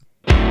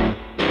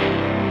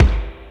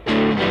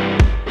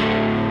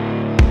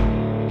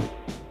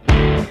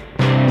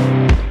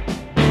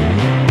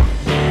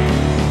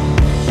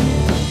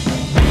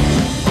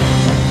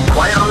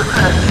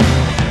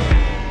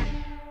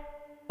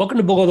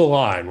Welcome to Below the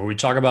Line, where we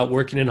talk about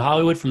working in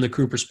Hollywood from the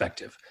crew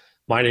perspective.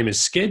 My name is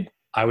Skid.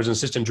 I was an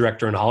assistant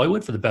director in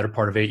Hollywood for the better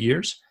part of 8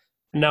 years,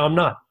 and now I'm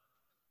not.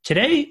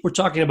 Today, we're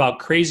talking about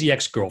Crazy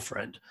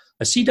Ex-Girlfriend,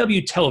 a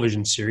CW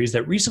television series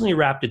that recently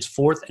wrapped its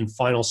fourth and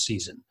final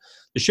season.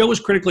 The show was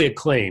critically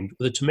acclaimed,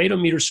 with a tomato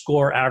meter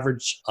score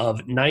average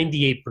of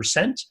 98%.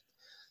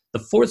 The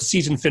fourth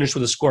season finished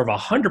with a score of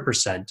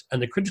 100%,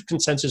 and the critic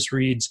consensus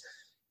reads,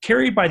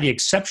 carried by the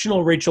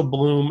exceptional Rachel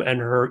Bloom and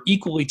her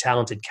equally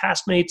talented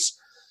castmates,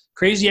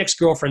 Crazy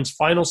Ex-Girlfriend's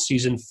final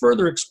season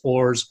further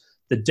explores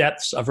the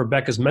depths of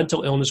Rebecca's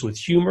mental illness with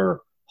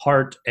humor,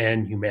 heart,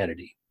 and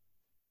humanity.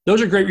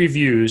 Those are great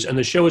reviews, and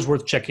the show is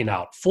worth checking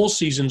out. Full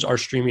seasons are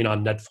streaming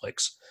on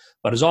Netflix.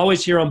 But as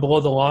always here on Below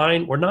the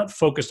Line, we're not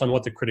focused on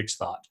what the critics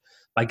thought.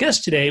 My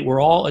guests today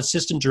were all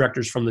assistant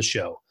directors from the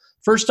show.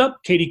 First up,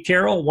 Katie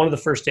Carroll, one of the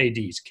first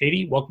ADs.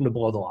 Katie, welcome to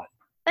Below the Line.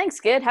 Thanks,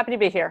 Skid. Happy to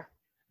be here.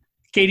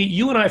 Katie,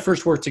 you and I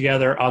first worked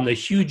together on the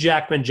Hugh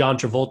Jackman, John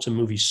Travolta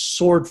movie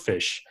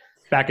Swordfish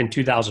back in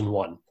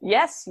 2001.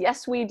 Yes,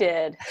 we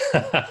did.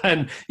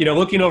 And,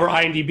 looking over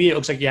IMDb, it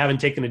looks like you haven't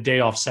taken a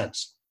day off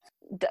since.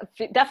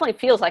 Definitely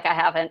feels like I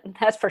haven't,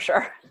 that's for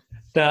sure.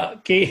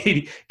 Now,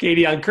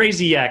 Katie, on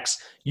Crazy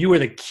Ex, you were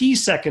the key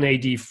second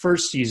AD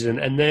first season,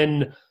 and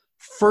then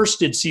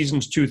firsted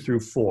seasons 2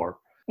 through 4.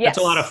 Yes. That's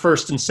a lot of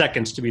first and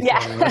seconds to be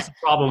thrown. That's the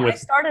problem with. I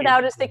started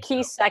out as the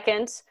key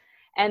second,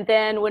 and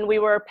then when we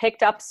were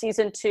picked up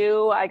season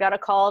 2, I got a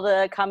call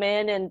to come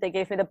in, and they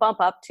gave me the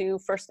bump up to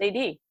first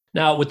AD.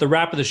 Now, with the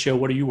wrap of the show,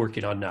 what are you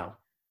working on now?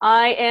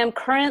 I am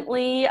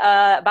currently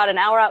about an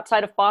hour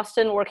outside of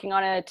Boston working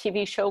on a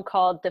TV show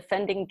called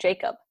Defending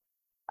Jacob,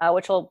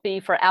 which will be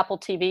for Apple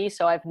TV.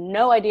 So I have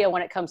no idea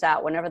when it comes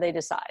out, whenever they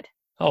decide.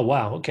 Oh,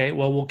 wow. Okay.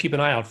 Well, we'll keep an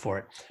eye out for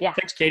it. Yeah.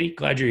 Thanks, Katie.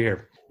 Glad you're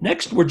here.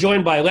 Next, we're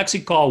joined by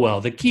Lexi Caldwell,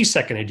 the key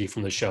second AD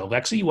from the show.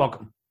 Lexi,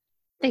 welcome.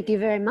 Thank you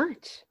very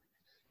much.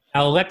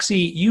 Now,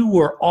 Lexi, you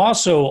were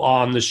also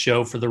on the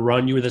show for the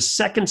run. You were the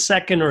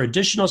second or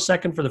additional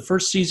second for the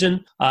first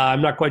season. I'm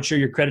not quite sure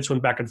your credits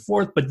went back and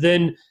forth, but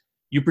then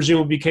you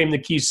presumably became the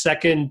key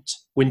second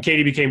when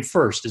Katie became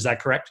first. Is that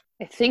correct?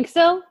 I think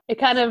so.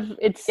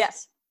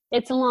 Yes.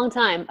 It's a long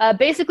time.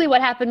 Basically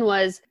what happened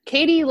was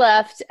Katie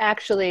left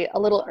actually a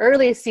little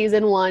early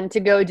season 1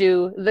 to go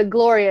do the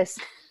glorious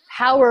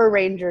Power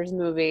Rangers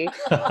movie.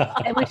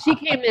 And when she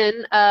came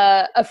in,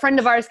 a friend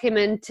of ours came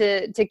in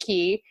to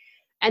key.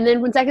 And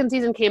then when second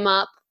season came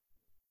up,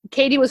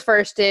 Katie was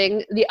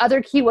firsting. The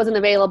other key wasn't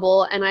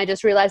available. And I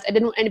just realized I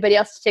didn't want anybody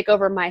else to take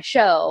over my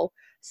show.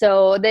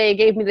 So they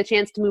gave me the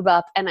chance to move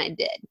up, and I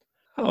did.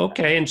 Oh,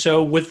 okay. And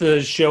so with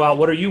the show out,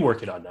 what are you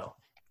working on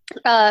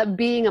now?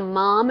 Being a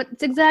mom at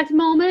this exact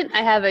moment.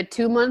 I have a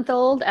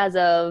 2-month-old as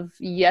of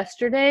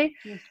yesterday.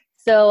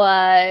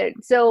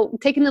 So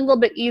taking it a little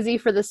bit easy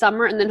for the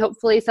summer, and then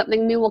hopefully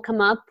something new will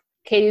come up.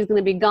 Katie's going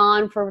to be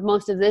gone for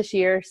most of this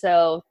year,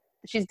 so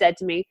she's dead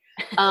to me.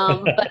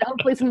 But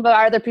hopefully some of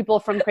our other people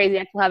from Crazy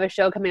Ex will have a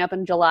show coming up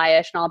in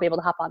July-ish, and I'll be able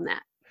to hop on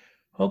that.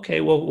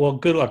 Okay. Well,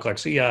 good luck,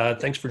 Lexi.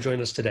 Thanks for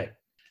joining us today.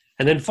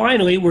 And then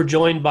finally, we're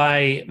joined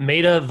by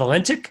Maida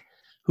Valentik,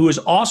 who has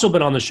also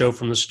been on the show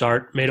from the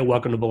start. Maida,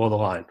 welcome to Below the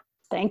Line.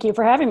 Thank you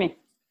for having me.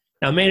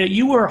 Now, Maida,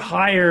 you were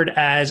hired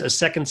as a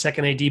second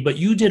AD, but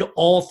you did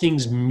all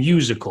things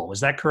musical. Is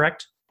that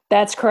correct?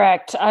 That's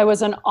correct. I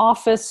was an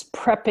office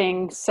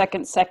prepping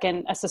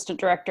second assistant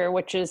director,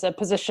 which is a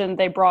position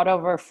they brought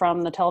over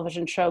from the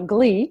television show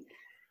Glee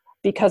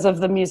because of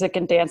the music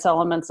and dance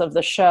elements of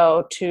the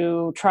show.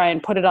 To try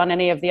and put it on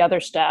any of the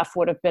other staff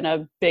would have been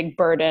a big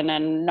burden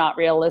and not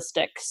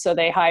realistic. So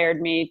they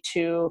hired me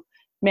to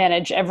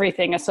manage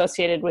everything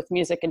associated with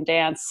music and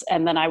dance,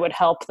 and then I would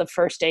help the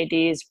first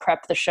ADs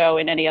prep the show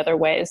in any other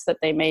ways that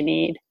they may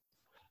need.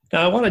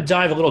 Now, I want to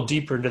dive a little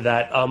deeper into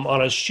that.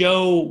 On a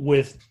show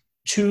with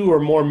 2 or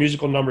more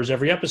musical numbers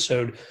every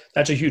episode,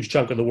 that's a huge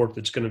chunk of the work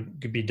that's going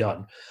to be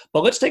done.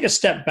 But let's take a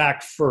step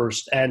back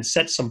first and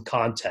set some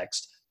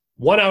context.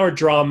 1-hour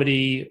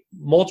dramedy,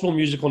 multiple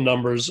musical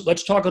numbers.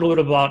 Let's talk a little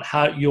bit about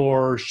how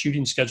your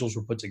shooting schedules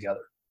were put together.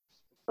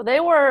 Well,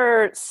 they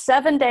were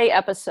 7-day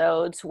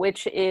episodes,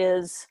 which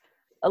is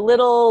a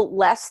little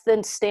less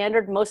than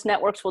standard. Most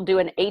networks will do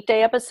an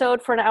 8-day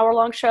episode for an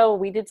hour-long show.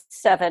 We did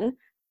 7.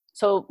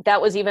 So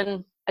that was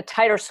even a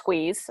tighter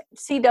squeeze.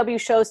 CW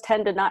shows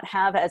tend to not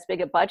have as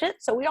big a budget.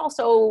 So we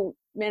also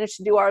managed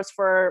to do ours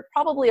for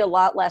probably a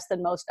lot less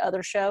than most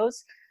other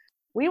shows.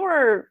 We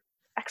were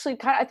actually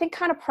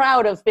kind of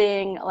proud of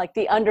being like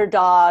the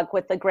underdog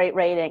with the great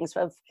ratings,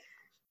 of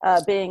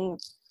being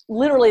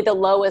literally the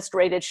lowest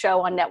rated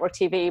show on network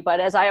TV. But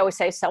as I always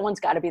say,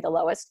 someone's got to be the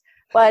lowest.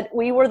 But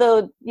we were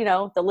the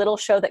little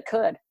show that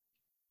could.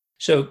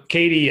 So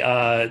Katie,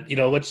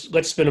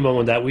 let's spend a moment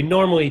on that.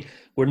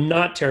 We're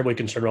not terribly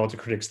concerned about what the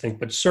critics think,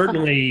 but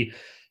certainly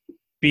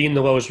being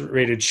the lowest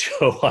rated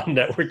show on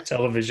network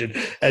television,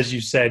 as you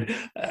said,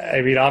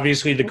 I mean,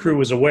 obviously the crew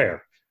was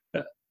aware.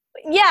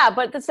 Yeah,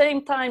 but at the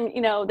same time,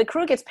 the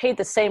crew gets paid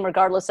the same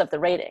regardless of the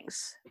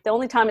ratings. The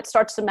only time it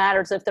starts to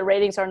matter is if the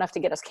ratings are enough to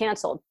get us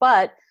canceled.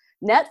 But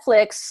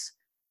Netflix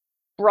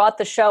brought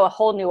the show a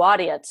whole new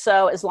audience.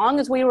 So as long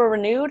as we were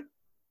renewed,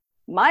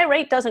 my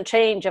rate doesn't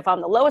change. If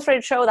I'm the lowest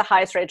rated show, the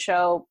highest rated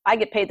show, I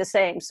get paid the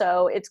same.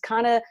 So it's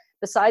kind of,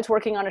 besides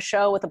working on a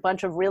show with a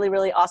bunch of really,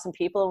 really awesome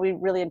people, we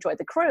really enjoyed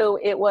the crew.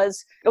 It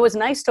was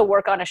nice to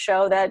work on a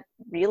show that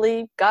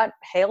really got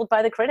hailed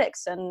by the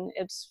critics, and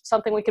it's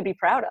something we could be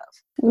proud of.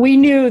 We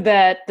knew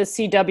that the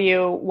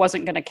CW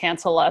wasn't going to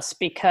cancel us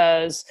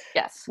because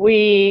yes,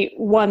 we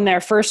won their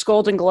first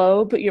Golden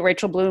Globe.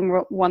 Rachel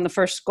Bloom won the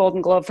first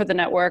Golden Globe for the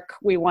network.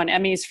 We won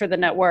Emmys for the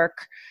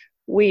network.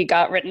 We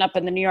got written up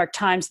in the New York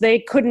Times. They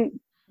couldn't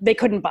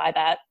buy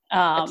that.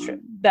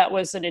 That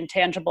was an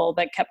intangible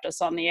that kept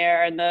us on the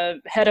air. And the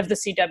head of the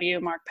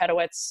CW, Mark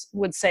Pedowitz,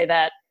 would say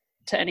that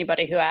to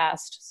anybody who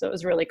asked. So it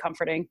was really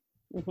comforting.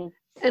 Mm-hmm.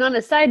 And on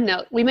a side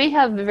note, we may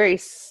have a very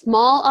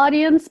small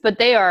audience, but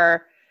they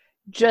are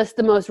just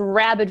the most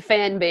rabid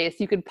fan base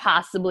you could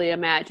possibly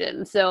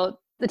imagine. So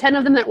the 10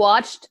 of them that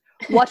watched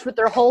with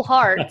their whole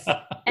hearts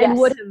and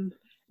would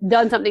have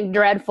done something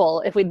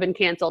dreadful if we'd been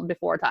canceled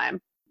before time.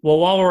 Well,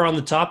 while we're on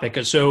the topic,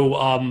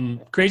 so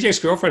Crazy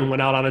Ex-Girlfriend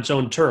went out on its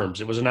own terms.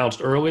 It was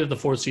announced early that the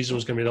fourth season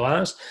was going to be the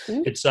last.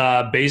 Mm-hmm. It's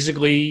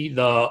basically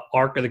the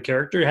arc of the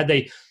character. Had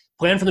they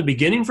planned from the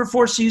beginning for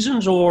 4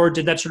 seasons, or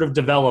did that sort of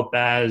develop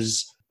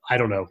as, I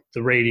don't know,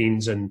 the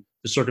ratings and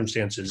the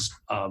circumstances?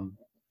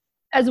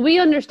 As we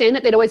understand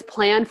it, they'd always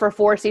planned for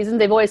 4 seasons.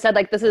 They've always said,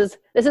 like, this is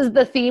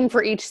the theme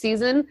for each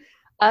season.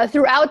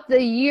 Throughout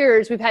the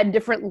years, we've had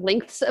different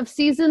lengths of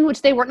season,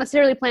 which they weren't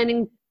necessarily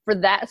planning for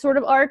that sort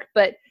of arc,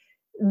 but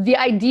the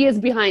ideas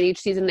behind each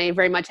season they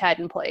very much had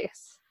in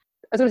place.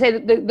 I was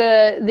going to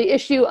say the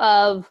issue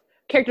of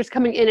characters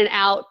coming in and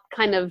out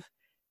kind of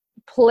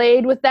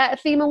played with that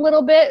theme a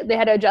little bit. They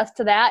had to adjust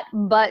to that,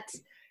 but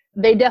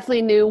they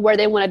definitely knew where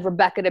they wanted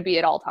Rebecca to be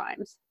at all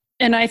times.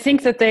 And I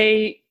think that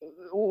they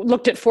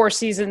looked at 4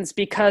 seasons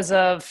because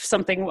of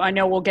something I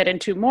know we'll get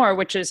into more,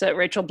 which is that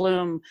Rachel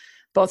Bloom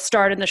both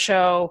starred in the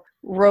show,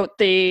 wrote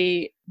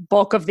the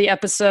bulk of the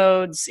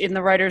episodes in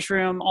the writer's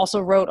room, also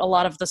wrote a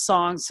lot of the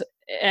songs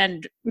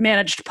and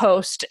managed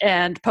post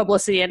and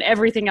publicity and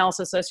everything else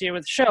associated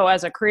with the show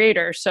as a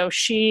creator. So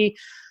she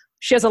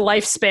has a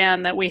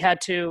lifespan that we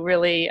had to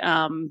really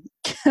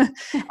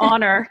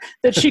honor,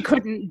 that she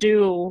couldn't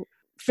do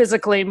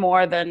physically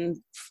more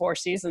than 4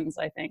 seasons,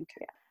 I think.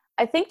 Yeah.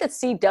 I think that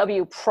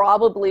CW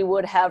probably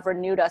would have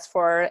renewed us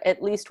for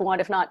at least 1,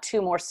 if not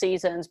 2 more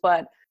seasons,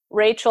 but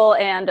Rachel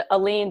and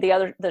Aline,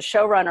 the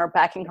showrunner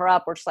backing her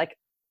up, were just like,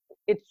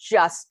 it's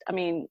just, I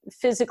mean,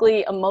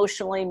 physically,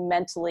 emotionally,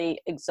 mentally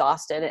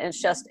exhausted. And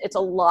it's a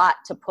lot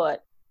to put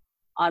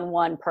on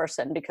one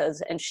person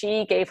and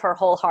she gave her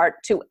whole heart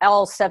to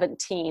all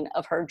 17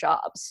 of her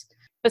jobs.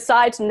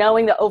 Besides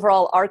knowing the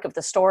overall arc of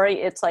the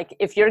story, it's like,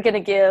 if you're going to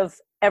give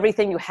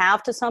everything you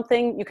have to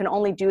something, you can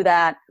only do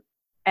that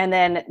and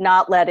then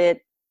not let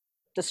it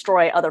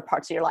destroy other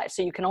parts of your life.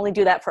 So you can only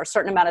do that for a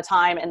certain amount of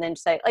time and then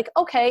say, like,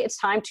 okay, it's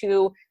time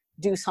to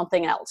do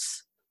something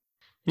else.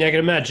 Yeah, I can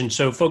imagine.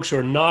 So folks who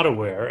are not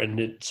aware, and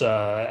it's,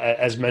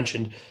 as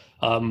mentioned,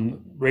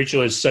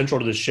 Rachel is central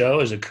to the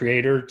show as a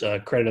creator,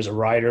 credited as a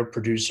writer,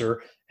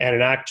 producer, and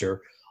an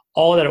actor.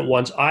 All of that at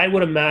once. I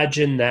would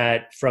imagine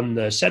that from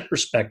the set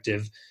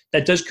perspective,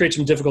 that does create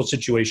some difficult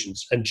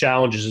situations and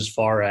challenges as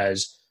far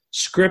as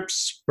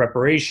scripts,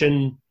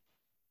 preparation.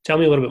 Tell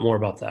me a little bit more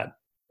about that.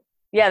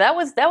 Yeah, that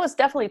was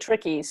definitely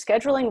tricky.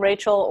 Scheduling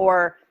Rachel,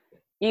 or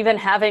even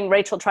having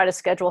Rachel try to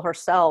schedule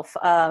herself.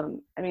 I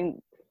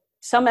mean,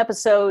 some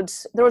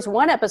episodes, there was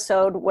one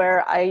episode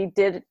where I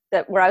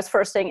was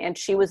firsting, and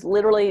she was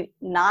literally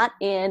not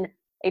in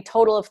a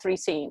total of 3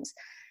 scenes.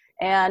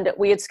 And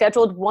we had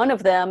scheduled one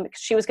of them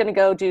because she was going to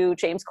go do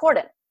James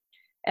Corden.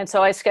 And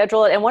so I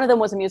scheduled it, and one of them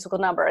was a musical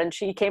number. And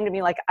she came to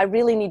me like, I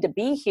really need to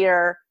be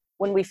here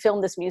when we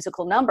film this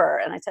musical number.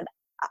 And I said,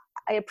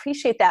 I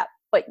appreciate that,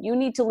 but you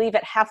need to leave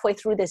it halfway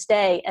through this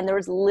day, and there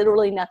is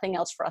literally nothing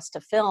else for us to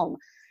film.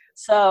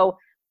 So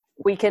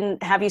we can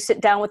have you sit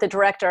down with the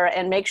director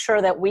and make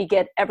sure that we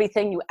get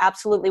everything you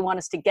absolutely want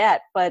us to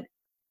get. But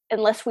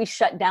unless we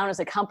shut down as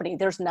a company,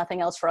 there's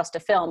nothing else for us to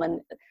film.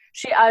 And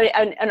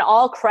and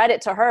all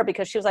credit to her,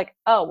 because she was like,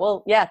 oh,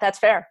 well, yeah, that's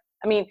fair.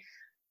 I mean,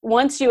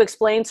 once you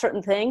explain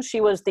certain things,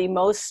 she was the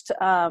most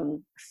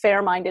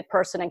fair-minded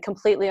person and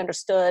completely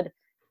understood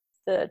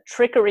the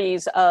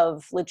trickeries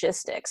of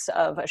logistics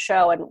of a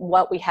show and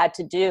what we had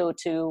to do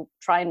to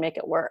try and make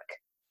it work.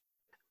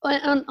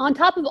 On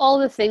top of all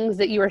the things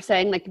that you were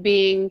saying, like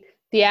being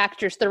the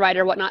actress, the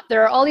writer, whatnot,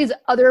 there are all these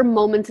other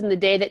moments in the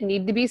day that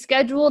need to be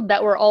scheduled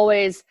that were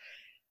always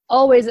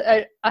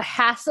a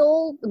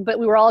hassle, but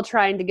we were all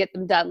trying to get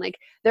them done. Like,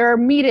 there are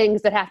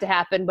meetings that have to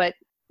happen, but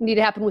need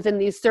to happen within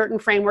these certain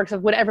frameworks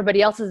of what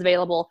everybody else is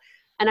available.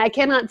 And I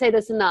cannot say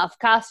this enough,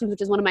 costumes,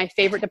 which is one of my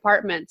favorite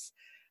departments,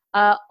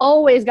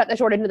 always got the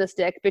short end of the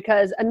stick,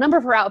 because a number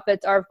of her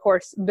outfits are, of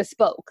course,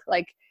 bespoke.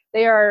 Like,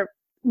 they are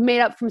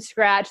made up from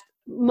scratch.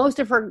 Most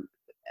of her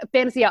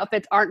fantasy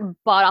outfits aren't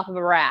bought off of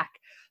a rack.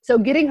 So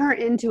getting her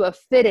into a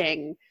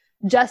fitting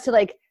just to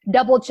like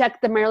double check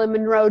the Marilyn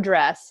Monroe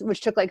dress,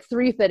 which took like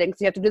 3 fittings,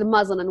 you have to do the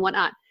muslin and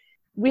whatnot.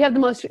 we have the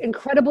most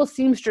incredible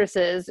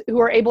seamstresses who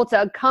are able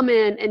to come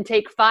in and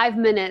take 5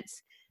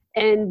 minutes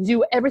and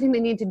do everything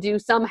they need to do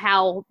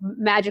somehow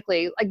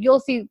magically. Like you'll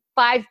see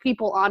 5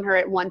 people on her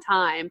at one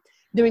time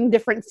doing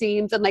different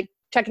seams and like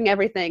checking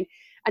everything.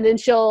 And then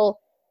she'll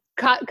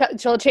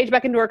change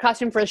back into her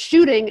costume for a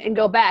shooting and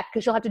go back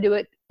because she'll have to do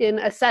it in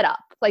a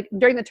setup. Like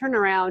during the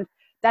turnaround,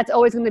 that's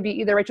always going to be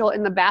either Rachel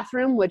in the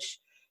bathroom, which,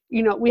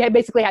 you know, we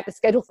basically have to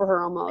schedule for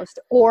her almost,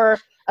 or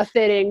a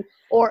fitting,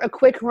 or a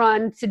quick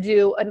run to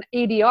do an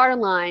ADR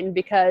line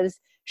because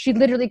she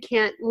literally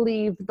can't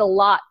leave the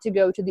lot to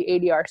go to the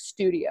ADR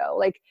studio.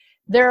 Like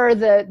there are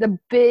the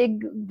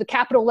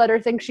capital letter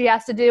things she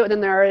has to do, and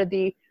then there are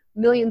the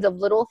millions of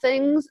little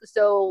things.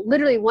 So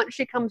literally once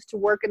she comes to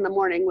work in the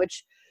morning,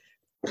 which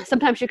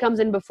sometimes she comes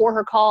in before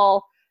her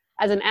call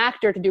as an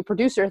actor to do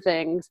producer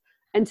things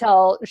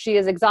until she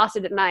is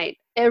exhausted at night,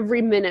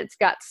 every minute's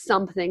got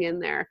something in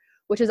there,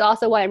 which is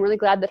also why I'm really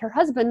glad that her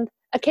husband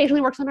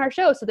occasionally works on our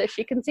show so that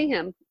she can see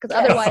him, because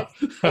otherwise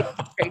it's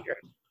a stranger.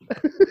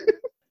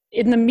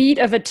 In the meat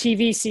of a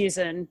TV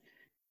season,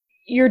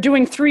 you're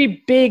doing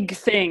 3 big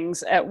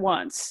things at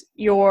once.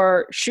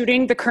 You're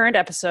shooting the current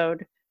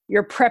episode,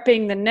 you're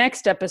prepping the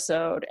next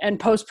episode, and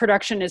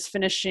post-production is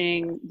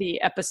finishing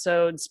the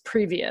episodes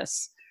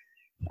previous.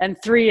 And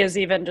 3 is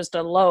even just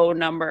a low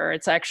number.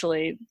 It's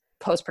actually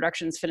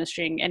post-production is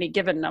finishing any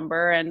given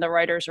number, and the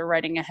writers are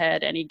writing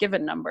ahead any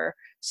given number.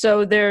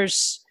 So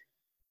there's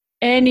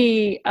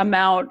any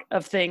amount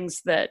of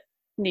things that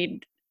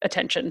need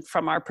attention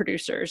from our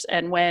producers.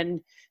 And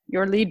when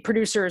your lead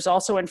producer is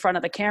also in front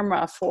of the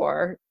camera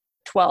for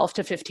 12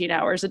 to 15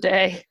 hours a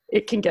day,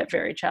 it can get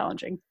very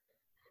challenging.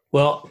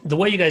 Well, the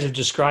way you guys have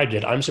described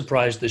it, I'm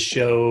surprised the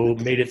show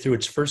made it through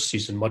its first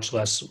season, much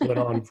less went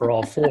on for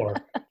all 4.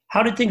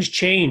 How did things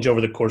change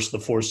over the course of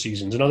the 4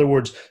 seasons? In other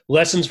words,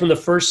 lessons from the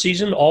first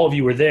season, all of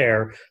you were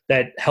there,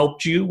 that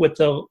helped you with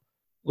the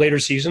later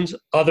seasons,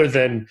 other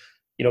than,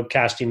 you know,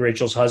 casting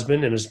Rachel's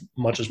husband in as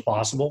much as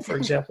possible, for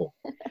example?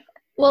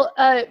 Well,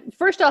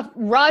 first off,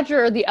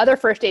 Roger, the other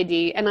first AD,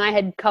 and I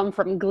had come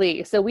from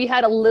Glee. So we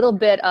had a little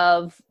bit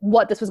of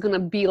what this was going to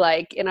be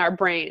like in our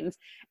brains.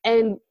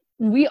 And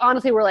we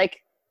honestly were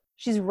like,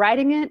 she's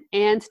writing it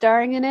and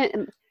starring in it.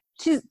 And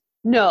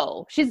we're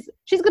going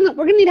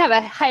to need to have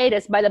a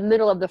hiatus by the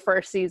middle of the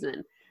first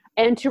season.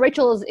 And to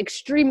Rachel's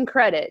extreme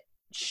credit,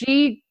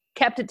 she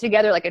kept it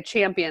together like a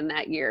champion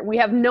that year. We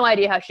have no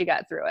idea how she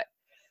got through it.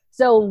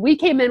 So we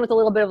came in with a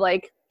little bit of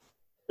like,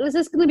 is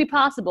this going to be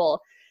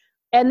possible?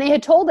 And they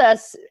had told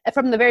us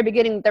from the very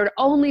beginning there would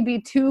only be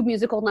 2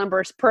 musical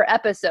numbers per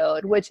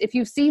episode, which if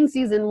you've seen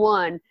season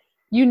 1,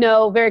 you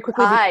know very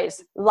quickly.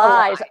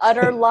 Lies,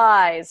 utter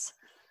lies.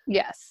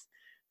 Yes.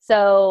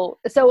 So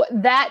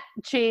that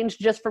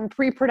changed just from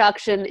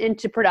pre-production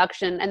into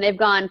production, and they've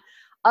gone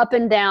up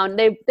and down.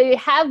 They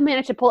have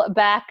managed to pull it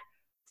back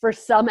for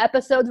some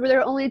episodes where there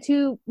are only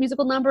 2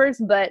 musical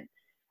numbers, but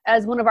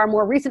as one of our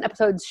more recent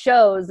episodes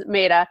shows,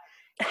 Maida,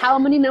 how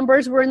many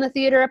numbers were in the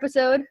theater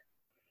episode?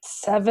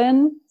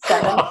 7.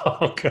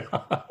 Oh,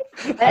 God.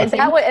 And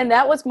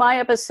that was my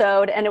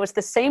episode, and it was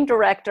the same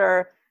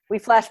director. We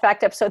flashed back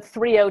to episode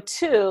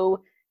 302,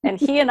 and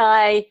he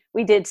and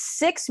we did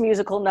 6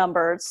 musical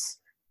numbers.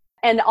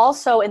 And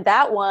also in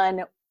that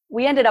one,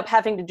 we ended up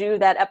having to do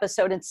that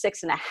episode in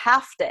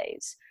 6.5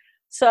 days.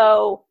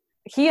 So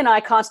he and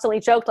I constantly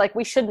joked, like,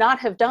 we should not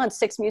have done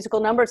 6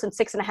 musical numbers in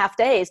 6.5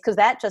 days, because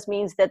that just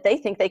means that they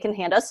think they can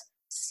hand us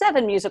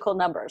 7 musical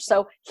numbers.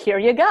 So here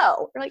you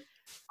go. We're like,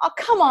 oh,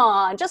 come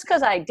on. Just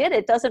because I did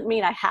it doesn't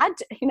mean I had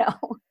to, you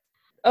know.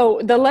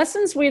 Oh, the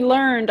lessons we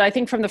learned, I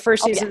think, from the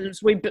first season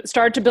is we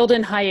started to build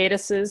in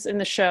hiatuses in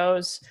the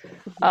shows,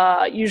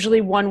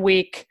 usually 1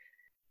 week.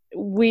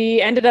 We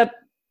ended up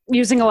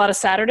using a lot of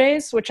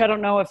Saturdays, which I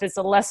don't know if it's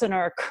a lesson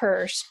or a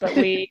curse, but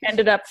we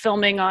ended up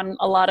filming on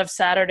a lot of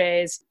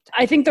Saturdays.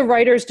 I think the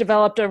writers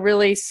developed a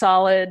really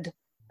solid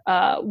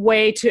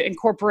way to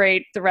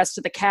incorporate the rest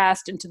of the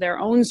cast into their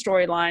own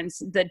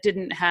storylines that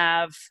didn't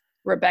have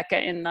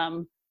Rebecca in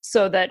them,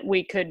 so that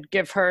we could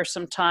give her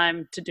some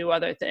time to do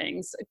other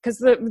things, because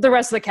the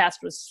rest of the cast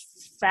was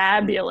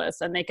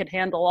fabulous and they could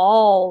handle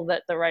all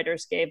that the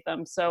writers gave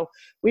them. So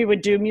we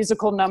would do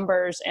musical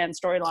numbers and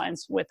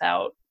storylines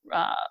without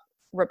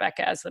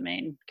Rebecca as the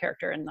main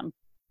character in them.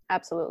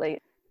 Absolutely.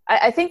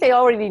 I think they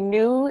already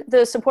knew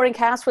the supporting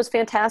cast was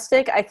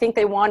fantastic. I think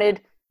they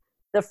wanted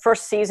the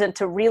first season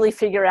to really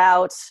figure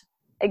out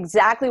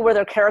exactly where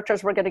their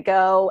characters were going to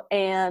go,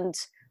 and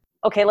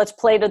okay, let's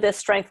play to this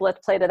strength,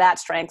 let's play to that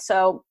strength.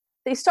 So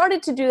they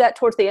started to do that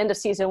towards the end of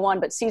season 1,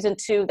 but season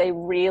 2, they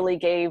really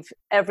gave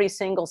every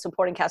single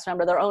supporting cast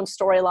member their own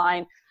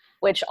storyline,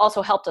 which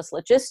also helped us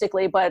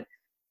logistically, but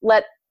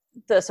let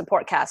the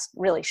support cast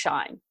really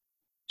shine.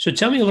 So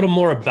tell me a little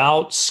more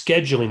about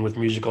scheduling with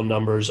musical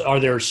numbers. Are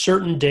there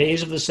certain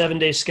days of the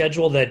 7-day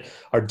schedule that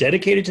are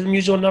dedicated to the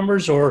musical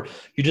numbers, or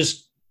you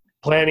just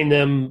planning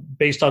them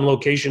based on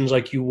locations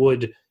like you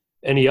would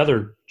any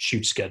other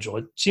shoot schedule?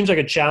 It seems like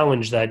a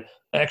challenge that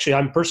actually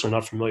I'm personally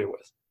not familiar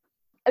with.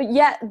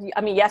 Yeah,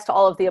 I mean, yes to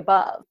all of the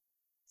above.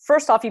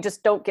 first off, you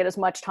just don't get as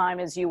much time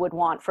as you would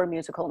want for a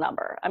musical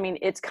number. I mean,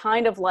 it's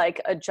kind of like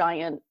a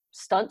giant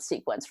stunt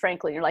sequence,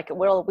 frankly. You're like,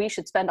 well, we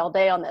should spend all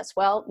day on this.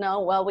 Well,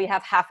 no, we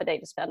have half a day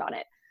to spend on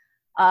it.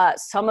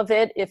 Some of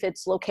it, if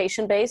it's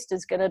location based,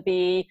 is going to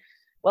be,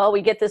 well,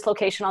 we get this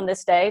location on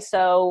this day,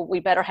 so we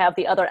better have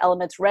the other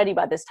elements ready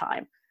by this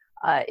time.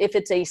 If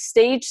it's a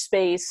stage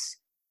space,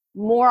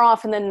 more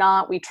often than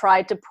not, we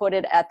tried to put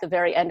it at the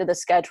very end of the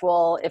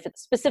schedule. If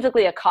it's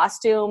specifically a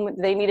costume,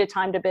 they needed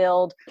time to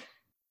build.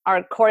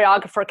 Our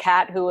choreographer,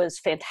 Kat, who is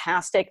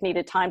fantastic,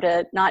 needed time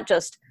to not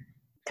just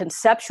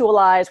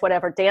conceptualize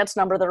whatever dance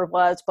number there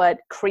was, but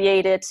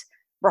create it,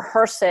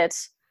 rehearse it,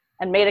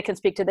 and Maida can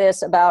speak to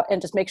this about,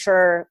 and just make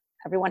sure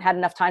everyone had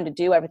enough time to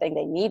do everything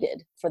they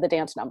needed for the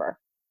dance number.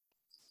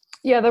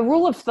 Yeah, the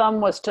rule of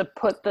thumb was to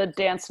put the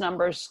dance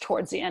numbers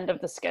towards the end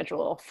of the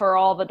schedule for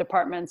all the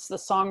departments. The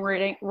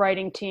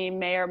songwriting team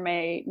may or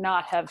may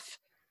not have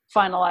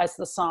finalized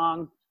the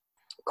song.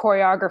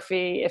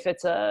 Choreography, if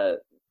it's a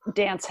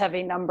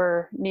dance-heavy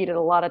number, needed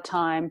a lot of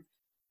time.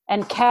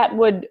 And Kat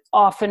would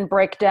often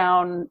break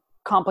down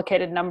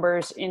complicated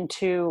numbers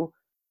into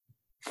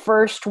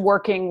first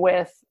working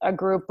with a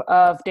group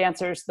of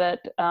dancers that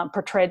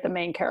portrayed the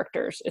main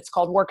characters. It's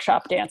called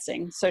workshop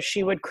dancing. So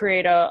she would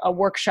create a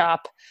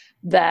workshop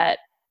that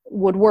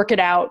would work it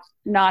out,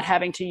 not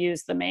having to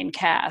use the main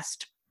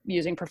cast,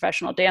 using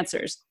professional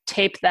dancers,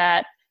 tape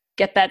that,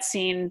 get that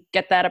scene,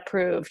 get that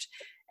approved.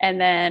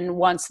 And then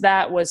once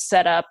that was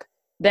set up,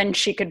 then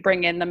she could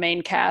bring in the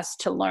main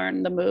cast to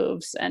learn the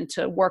moves and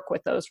to work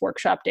with those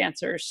workshop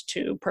dancers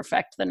to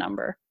perfect the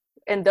number.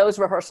 And those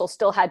rehearsals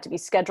still had to be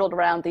scheduled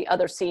around the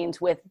other scenes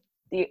with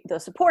the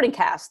supporting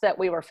cast that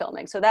we were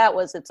filming. So that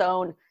was its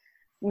own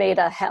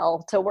Maida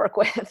hell to work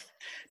with.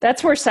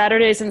 That's where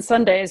Saturdays and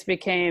Sundays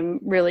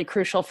became really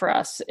crucial for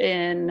us.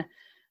 In,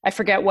 I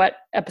forget what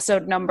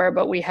episode number,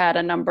 but we had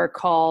a number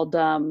called,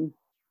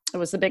 it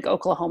was the big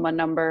Oklahoma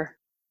number,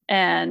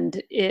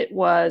 and it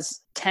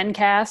was 10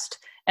 cast,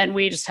 and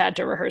we just had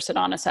to rehearse it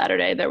on a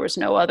Saturday. There was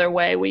no other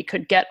way we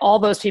could get all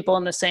those people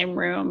in the same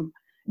room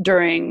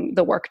during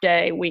the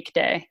workday,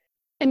 weekday.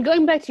 And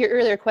going back to your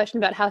earlier question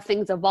about how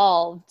things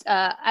evolved,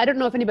 I don't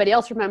know if anybody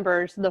else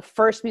remembers the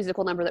first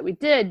musical number that we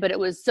did, but it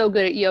was So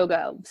Good at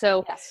Yoga.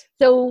 So, yes.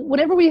 So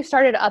whenever we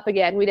started up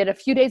again, we did a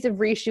few days of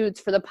reshoots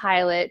for the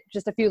pilot,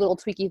 just a few little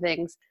tweaky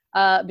things,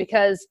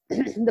 because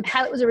the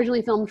pilot was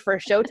originally filmed for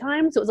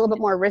Showtime, so it was a little bit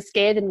more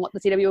risque than what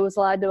the CW was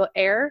allowed to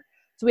air.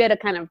 So we had to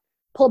kind of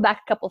pull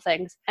back a couple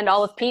things. And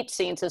all of Pete's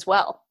scenes as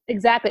well.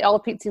 Exactly, all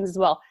of Pete's scenes as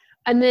well.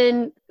 And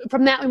then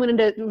from that, we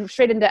went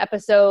straight into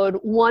episode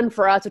 1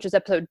 for us, which is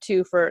episode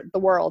 2 for the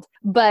world.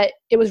 But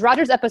it was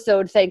Roger's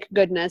episode, thank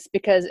goodness,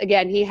 because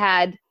again, he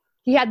had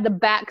the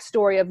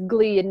backstory of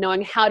Glee and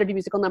knowing how to do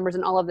musical numbers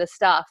and all of this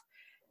stuff.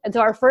 And so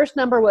our first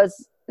number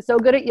was So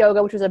Good at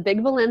Yoga, which was a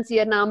big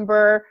Valencia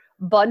number,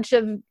 bunch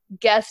of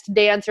guest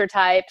dancer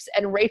types,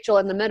 and Rachel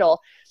in the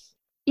middle.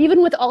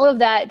 Even with all of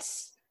that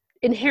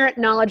inherent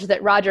knowledge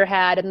that Roger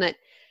had and that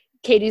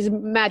Katie's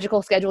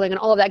magical scheduling and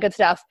all of that good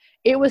stuff,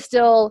 it was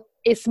still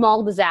a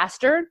small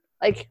disaster.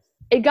 Like,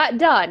 it got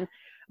done.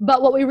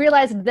 But what we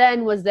realized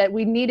then was that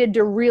we needed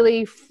to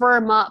really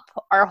firm up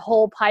our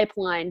whole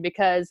pipeline,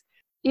 because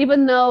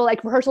even though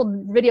like rehearsal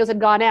videos had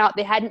gone out,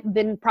 they hadn't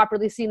been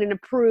properly seen and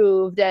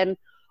approved and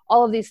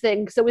all of these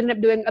things. So we ended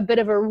up doing a bit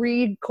of a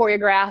read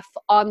choreograph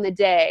on the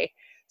day.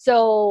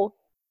 So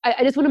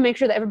I just want to make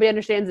sure that everybody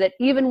understands that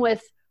even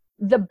with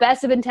the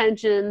best of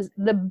intentions,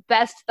 the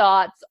best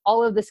thoughts,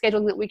 all of the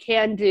scheduling that we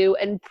can do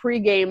and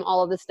pregame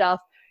all of this stuff,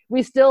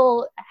 we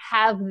still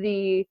have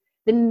the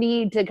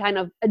need to kind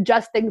of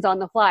adjust things on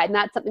the fly. And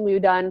that's something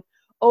we've done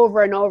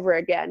over and over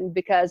again,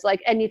 because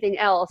like anything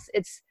else,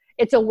 it's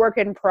a work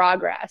in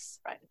progress.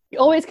 Right.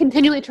 Always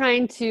continually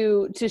trying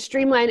to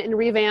streamline and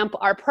revamp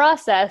our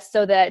process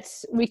so that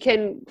we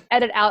can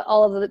edit out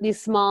all of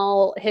these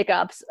small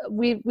hiccups.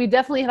 We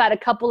definitely have had a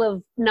couple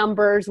of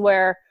numbers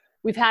where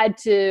we've had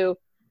to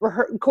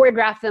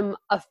choreograph them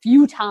a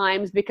few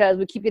times because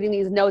we keep getting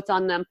these notes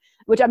on them,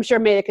 which I'm sure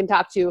Maida can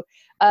talk to.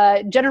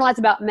 Generalize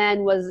About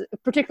Men was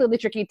particularly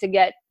tricky to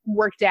get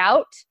worked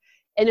out,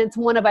 and it's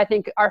one of, I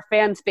think, our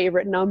fans'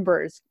 favorite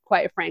numbers,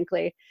 quite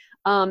frankly.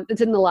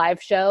 It's in the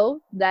live show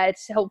that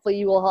hopefully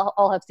you will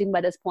all have seen by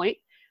this point.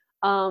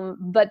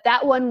 But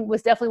that one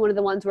was definitely one of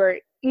the ones where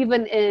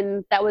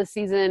that was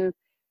season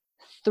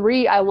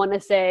 3, I want to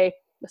say,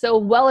 so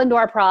well into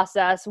our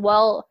process,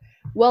 well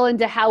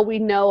into how we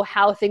know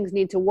how things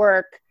need to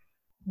work.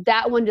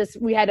 That one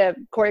we had to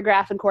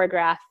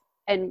choreograph,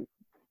 and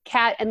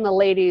Kat and the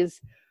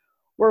ladies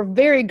were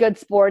very good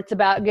sports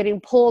about getting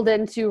pulled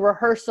into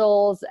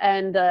rehearsals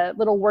and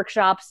little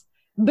workshops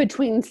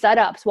between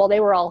setups while they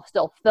were all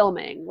still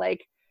filming.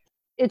 Like,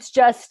 it's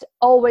just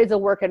always a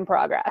work in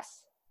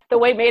progress. The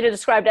way Maida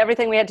described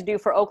everything we had to do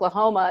for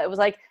Oklahoma, it was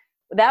like,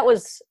 that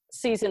was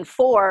season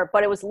 4,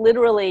 but it was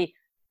literally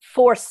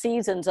 4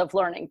 seasons of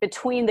learning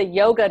between the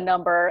yoga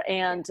number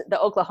and the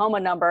Oklahoma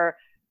number.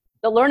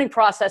 the learning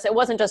process, it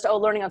wasn't just,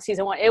 learning on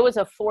season 1. It was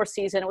a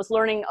 4-season. It was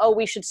learning,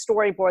 we should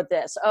storyboard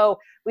this.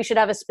 We should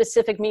have a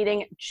specific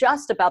meeting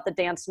just about the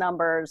dance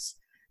numbers.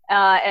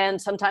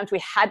 And sometimes we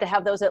had to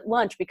have those at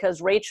lunch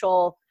because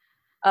Rachel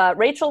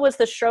was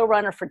the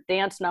showrunner for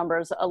dance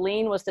numbers.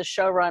 Aline was the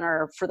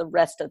showrunner for the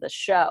rest of the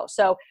show.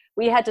 So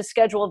we had to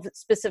schedule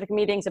specific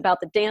meetings about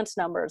the dance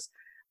numbers.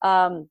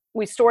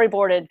 We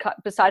storyboarded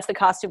besides the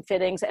costume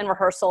fittings and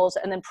rehearsals,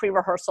 and then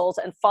pre-rehearsals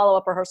and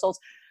follow-up rehearsals.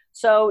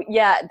 So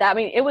yeah,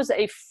 it was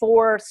a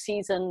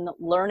 4-season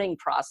learning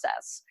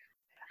process.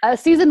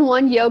 Season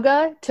 1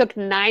 yoga took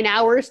 9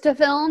 hours to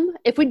film.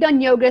 If we'd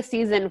done yoga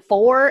season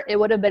 4, it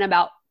would have been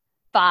about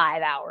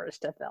 5 hours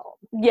to film.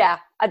 Yeah,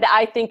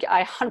 I think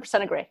I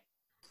 100% agree.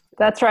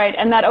 That's right.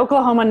 And that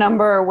Oklahoma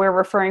number we're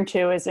referring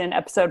to is in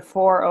episode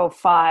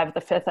 405, the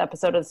 5th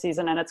episode of the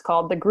season, and it's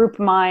called The Group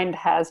Mind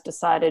Has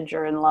Decided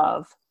You're in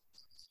Love.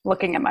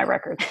 Looking at my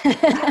records.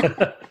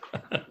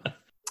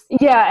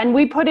 Yeah, and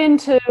we put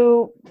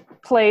into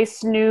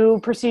place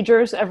new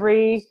procedures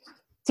every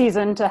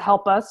season to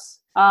help us.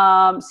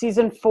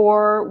 Season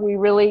 4, we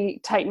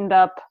really tightened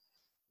up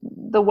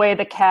the way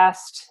the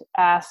cast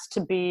asked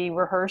to be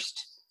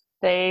rehearsed.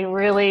 They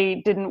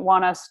really didn't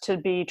want us to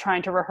be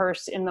trying to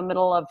rehearse in the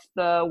middle of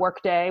the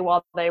workday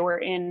while they were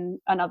in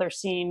another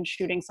scene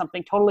shooting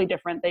something totally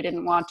different. They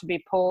didn't want to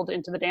be pulled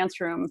into the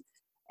dance room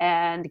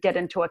and get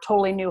into a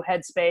totally new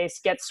headspace,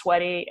 get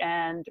sweaty,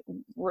 and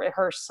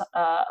rehearse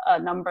a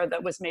number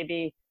that was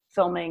maybe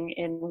filming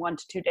in 1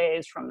 to 2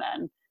 days from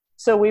then.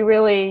 So we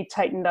really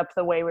tightened up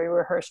the way we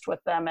rehearsed with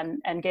them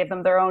and gave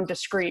them their own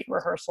discrete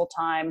rehearsal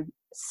time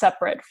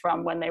separate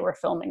from when they were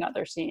filming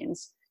other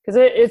scenes. Because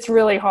it's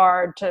really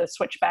hard to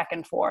switch back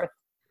and forth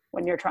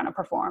when you're trying to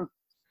perform.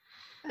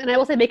 And I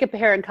will say makeup,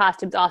 hair, and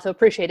costumes also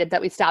appreciated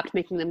that we stopped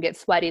making them get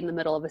sweaty in the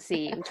middle of a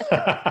scene.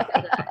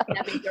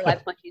 That made their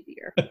lives much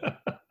easier.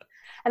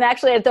 And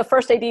actually, the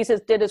first ADs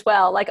did as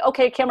well. Like,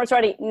 okay, camera's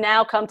ready.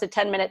 Now come to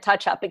 10-minute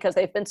touch-up because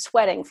they've been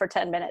sweating for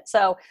 10 minutes.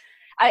 So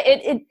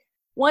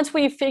once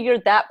we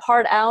figured that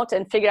part out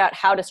and figured out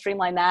how to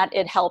streamline that,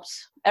 it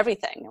helps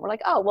everything. And we're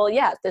like, oh, well,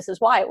 yeah, this is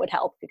why it would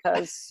help,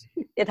 because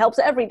it helps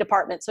every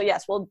department. So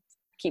yes, we'll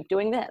keep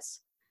doing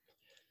this.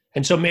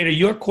 And so, Maida,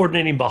 you're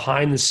coordinating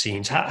behind the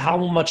scenes. How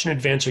much in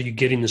advance are you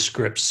getting the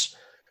scripts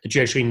that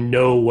you actually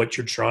know what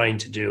you're trying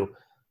to do?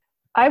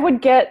 I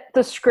would get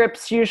the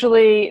scripts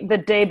usually the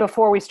day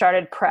before we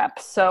started prep.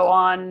 So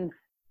on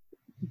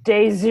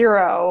day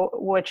 0,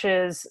 which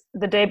is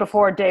the day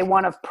before day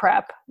 1 of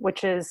prep,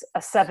 which is a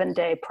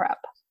 7-day prep.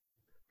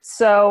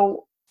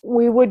 So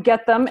we would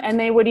get them, and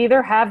they would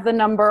either have the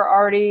number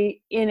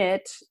already in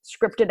it,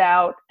 scripted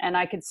out, and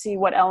I could see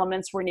what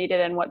elements were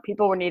needed and what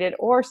people were needed,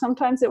 or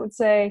sometimes it would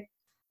say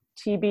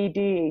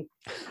TBD.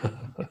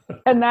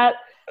 And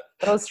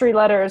those 3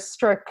 letters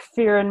struck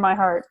fear in my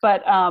heart.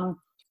 But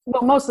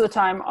well, most of the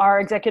time, our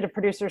executive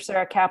producer,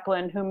 Sarah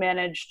Kaplan, who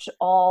managed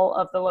all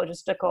of the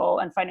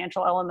logistical and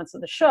financial elements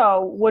of the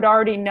show, would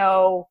already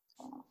know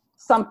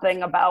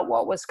something about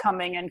what was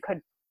coming and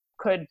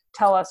could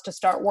tell us to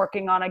start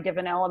working on a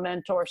given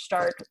element or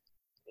start,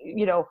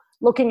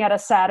 looking at a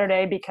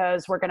Saturday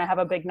because we're going to have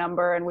a big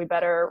number and we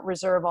better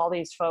reserve all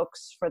these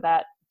folks for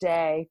that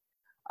day.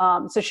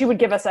 So she would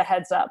give us a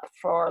heads up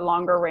for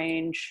longer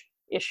range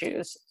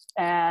issues.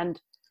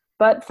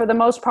 But for the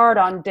most part,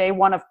 on day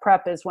 1 of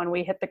prep is when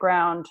we hit the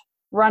ground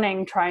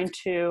running, trying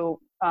to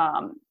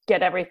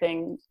get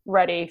everything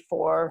ready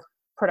for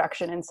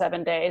production in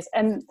 7 days.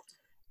 And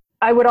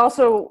I would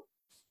also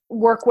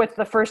work with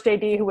the first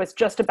AD who was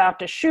just about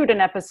to shoot an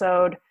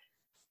episode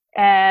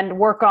and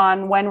work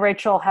on when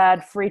Rachel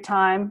had free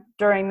time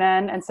during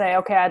then and say,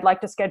 okay, I'd like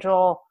to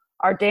schedule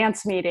our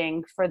dance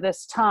meeting for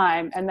this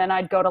time. And then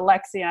I'd go to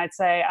Lexi and I'd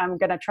say, I'm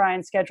going to try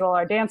and schedule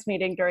our dance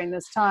meeting during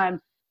this time.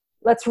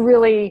 Let's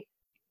really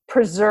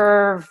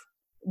preserve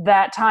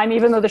that time,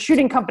 even though the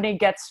shooting company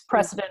gets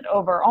precedent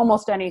over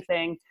almost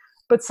anything.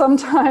 But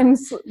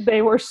sometimes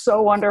they were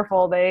so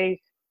wonderful.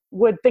 They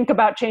would think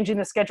about changing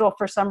the schedule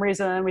for some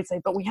reason, and we'd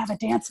say, but we have a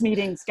dance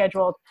meeting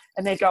scheduled.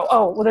 And they'd go,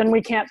 oh, well, then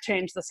we can't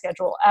change the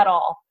schedule at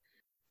all,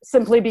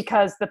 simply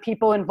because the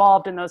people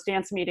involved in those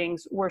dance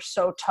meetings were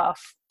so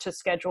tough to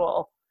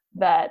schedule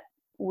that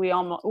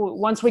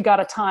once we got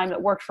a time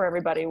that worked for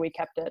everybody, we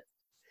kept it.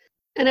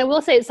 And I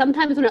will say,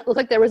 sometimes when it looked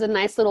like there was a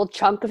nice little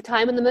chunk of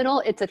time in the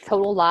middle, it's a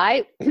total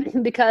lie,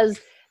 because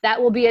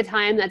that will be a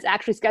time that's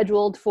actually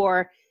scheduled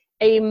for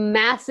a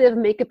massive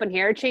makeup and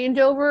hair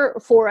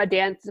changeover for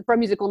a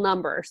musical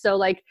number.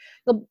 So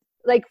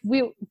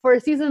for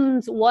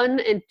seasons 1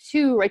 and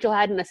 2, Rachel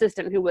had an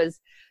assistant who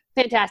was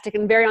fantastic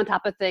and very on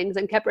top of things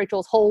and kept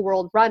Rachel's whole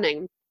world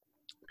running.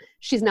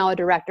 She's now a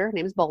director. Her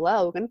name is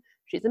Bola Ogun.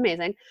 She's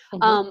amazing.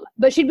 Mm-hmm.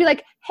 But she'd be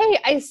like, hey,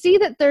 I see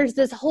that there's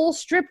this whole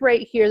strip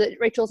right here that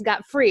Rachel's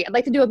got free. I'd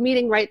like to do a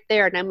meeting right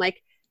there. And I'm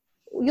like,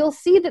 you'll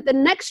see that the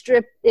next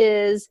strip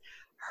is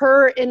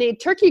her in a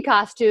turkey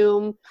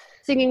costume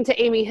singing to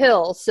Amy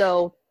Hill.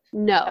 So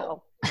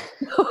no.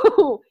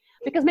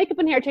 Because makeup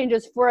and hair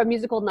changes for a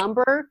musical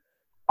number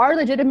are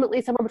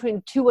legitimately somewhere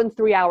between 2 and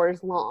 3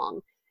 hours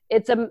long.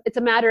 It's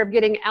a matter of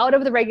getting out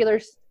of the regular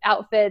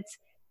outfits,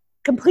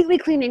 completely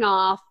cleaning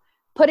off,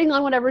 putting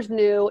on whatever's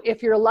new.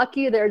 If you're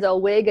lucky, there's a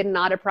wig and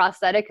not a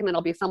prosthetic, and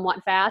it'll be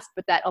somewhat fast,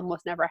 but that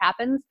almost never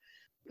happens.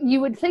 You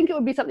would think it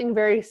would be something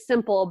very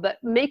simple, but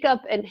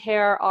makeup and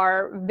hair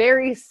are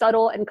very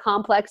subtle and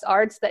complex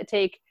arts that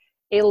take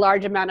a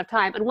large amount of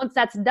time. And once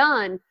that's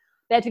done,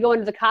 they have to go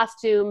into the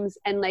costumes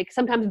and like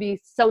sometimes be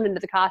sewn into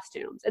the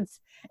costumes.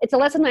 It's a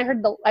lesson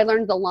I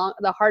learned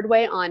the hard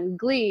way on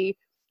Glee.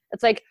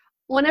 It's like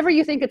whenever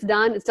you think it's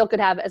done, it still could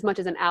have as much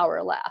as an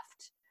hour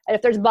left. And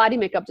if there's body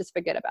makeup, just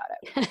forget about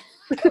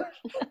it.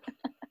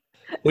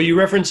 Well, you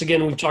reference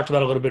again, we've talked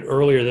about a little bit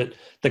earlier, that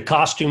the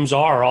costumes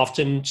are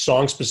often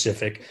song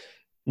specific,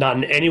 not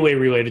in any way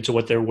related to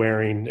what they're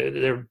wearing.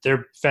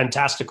 They're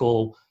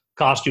fantastical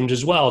costumes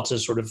as well to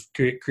sort of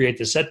create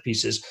the set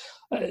pieces.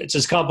 It's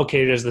as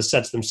complicated as the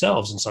sets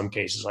themselves in some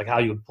cases, like how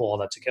you would pull all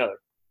that together.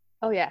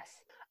 Oh, yes.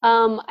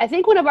 I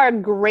think one of our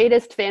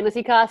greatest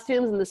fantasy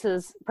costumes, and this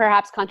is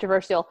perhaps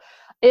controversial,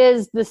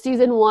 is the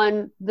season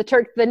 1,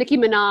 the Nicki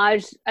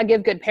Minaj, I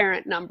Give Good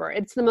Parent number.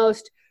 It's the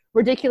most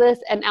ridiculous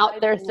and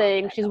out there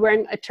thing. She's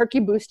wearing a turkey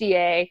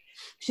bustier.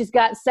 She's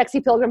got sexy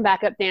pilgrim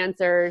backup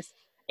dancers.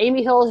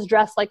 Amy Hill's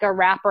dressed like a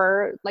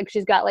rapper, like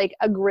she's got like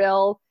a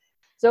grill.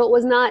 So it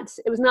was not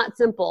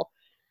simple.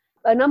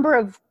 A number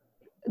of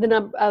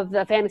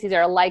the fantasies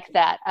are like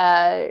that.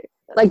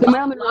 Like the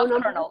Marilyn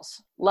Monroe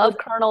Colonels. Love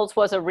Colonels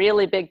was a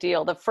really big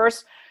deal.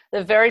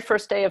 The very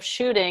first day of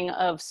shooting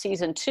of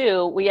season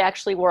 2, we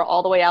actually were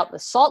all the way out the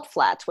Salt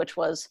Flats, which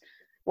was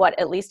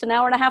at least an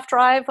hour and a half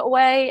drive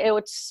away. It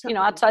was,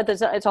 outside.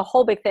 It's a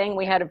whole big thing.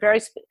 We had a very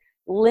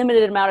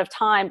limited amount of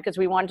time because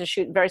we wanted to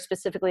shoot very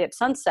specifically at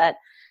sunset.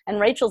 And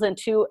Rachel's in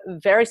 2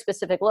 very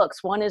specific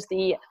looks. One is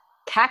the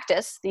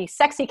cactus, the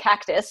sexy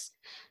cactus,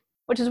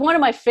 which is one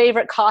of my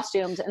favorite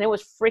costumes, and it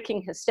was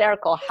freaking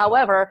hysterical.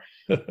 However,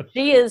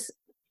 she is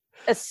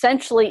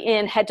essentially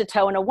in head to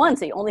toe in a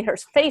onesie. Only her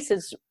face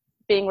is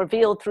being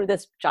revealed through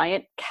this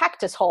giant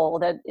cactus hole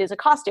that is a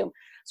costume.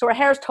 So her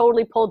hair is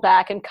totally pulled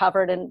back and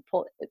covered and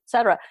pulled,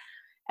 etc.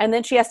 And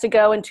then she has to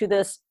go into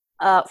this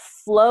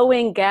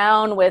flowing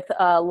gown with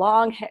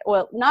long hair.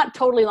 Well, not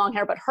totally long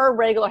hair, but her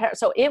regular hair.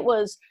 So it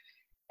was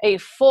a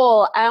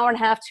full hour and a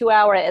half, 2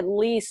 hour at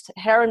least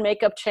hair and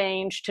makeup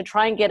change to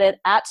try and get it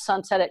at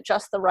sunset at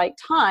just the right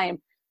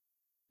time.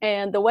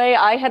 And the way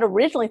I had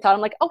originally thought,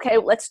 I'm like, okay,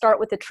 let's start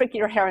with the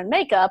trickier hair and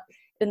makeup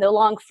and the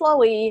long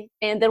flowy,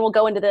 and then we'll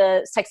go into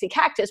the sexy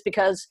cactus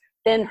because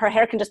then her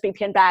hair can just be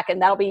pinned back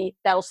and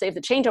that'll save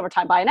the changeover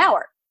time by an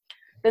hour.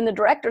 Then the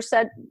director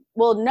said,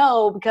 well,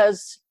 no,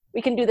 because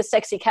we can do the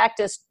sexy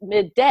cactus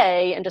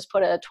midday and just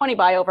put a 20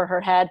 by over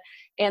her head,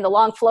 and the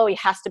long flowy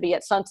has to be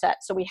at sunset.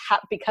 So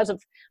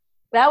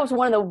that was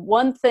one of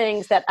the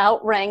things that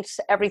outranks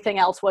everything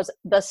else was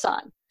the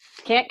sun.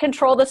 Can't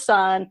control the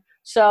sun.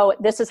 So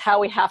this is how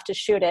we have to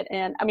shoot it.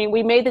 And I mean,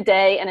 we made the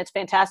day and it's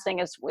fantastic.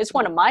 It's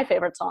one of my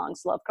favorite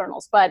songs, Love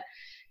Colonels, but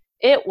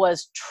it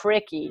was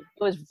tricky.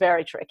 It was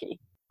very tricky.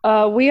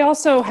 We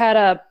also had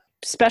a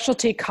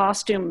specialty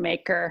costume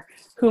maker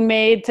who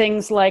made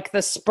things like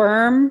the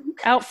sperm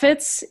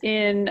outfits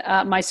in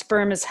My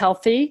Sperm is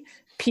Healthy,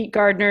 Pete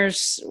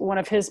Gardner's, one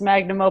of his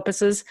magnum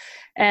opuses,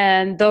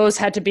 and those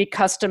had to be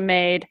custom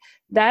made.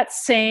 That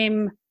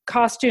same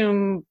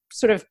costume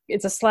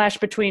it's a slash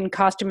between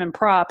costume and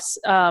props.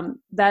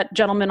 That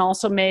gentleman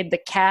also made the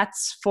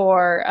cats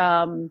for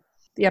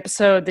the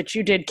episode that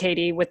you did,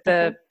 Katie, with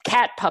the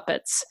cat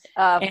puppets.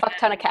 Fuck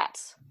ton of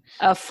cats.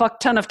 A fuck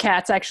ton of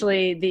cats.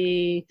 Actually,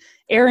 the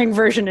airing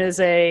version is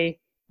a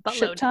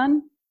shit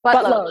ton.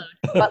 Buttload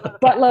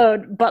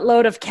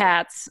of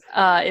cats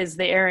is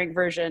the airing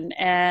version.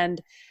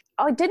 And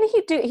didn't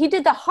he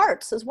did the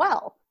hearts as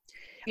well?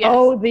 Yes.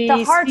 Oh, the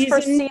hearts for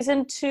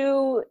season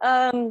 2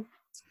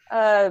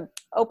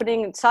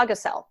 opening Saga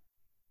Cell.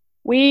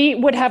 We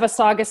would have a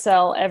Saga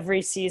Cell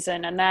every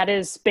season, and that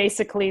is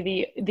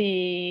basically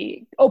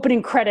the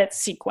opening credits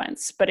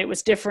sequence, but it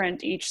was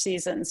different each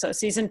season. So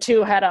season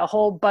 2 had a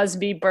whole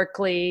Busby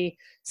Berkeley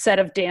set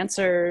of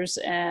dancers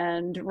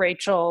and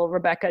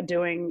Rebecca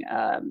doing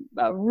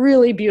a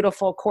really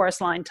beautiful chorus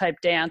line type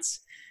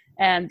dance.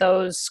 And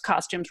those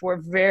costumes were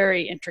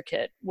very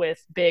intricate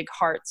with big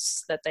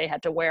hearts that they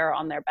had to wear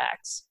on their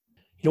backs.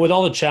 With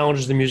all the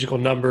challenges, the musical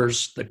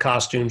numbers, the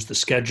costumes, the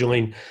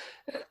scheduling,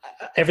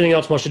 everything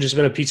else must have just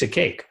been a piece of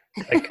cake.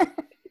 Like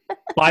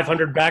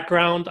 500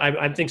 background.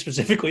 I'm thinking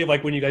specifically of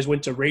like when you guys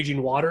went to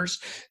Raging Waters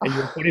and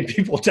you're putting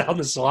people down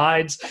the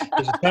slides.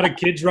 There's a ton of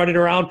kids running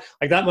around.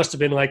 Like that must have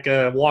been like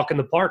a walk in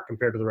the park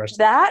compared to the rest of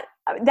that.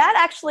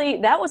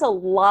 That was a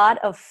lot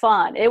of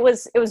fun. It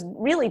was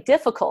really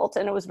difficult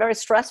and it was very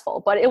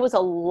stressful, but it was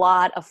a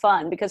lot of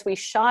fun because we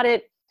shot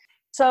it.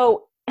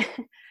 So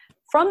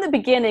from the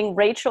beginning,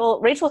 Rachel,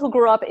 who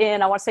grew up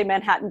in, I want to say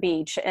Manhattan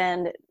Beach,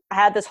 and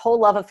had this whole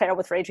love affair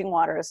with Raging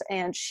Waters,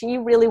 and she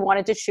really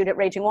wanted to shoot at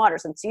Raging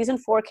Waters. And season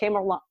 4 came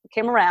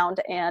around,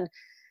 and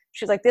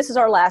she's like, "This is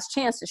our last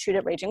chance to shoot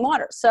at Raging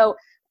Waters." So,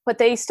 but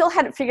they still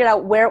hadn't figured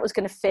out where it was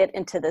going to fit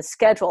into the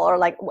schedule, or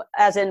like,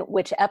 as in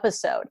which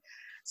episode.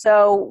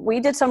 So we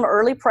did some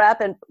early prep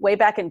and way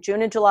back in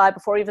June and July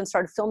before we even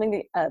started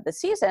filming the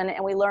season.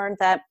 And we learned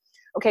that,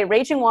 okay,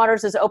 Raging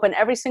Waters is open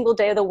every single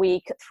day of the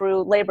week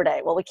through Labor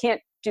Day. Well, we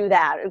can't do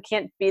that. We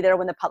can't be there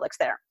when the public's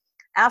there.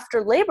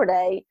 After Labor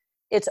Day,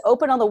 it's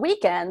open on the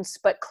weekends,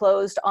 but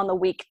closed on the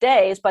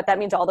weekdays. But that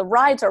means all the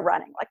rides are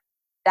running. Like,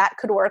 that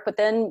could work. But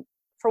then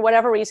for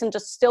whatever reason,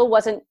 just still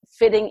wasn't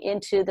fitting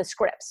into the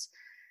scripts.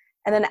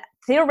 And then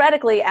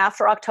theoretically,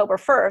 after October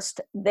 1st,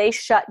 they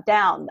shut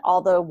down.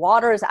 All the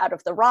water is out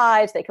of the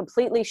rides. They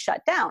completely shut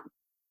down.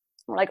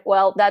 We're like,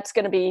 well, that's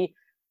going to be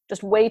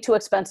just way too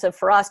expensive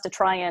for us to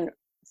try and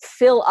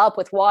fill up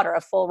with water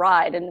a full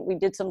ride. And we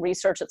did some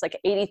research. It's like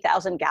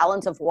 80,000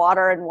 gallons of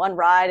water in one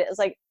ride. It was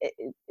like, it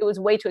was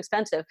way too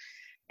expensive.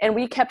 And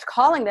we kept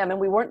calling them and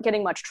we weren't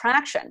getting much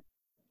traction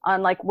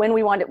on like when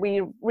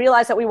we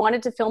realized that we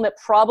wanted to film it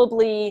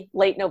probably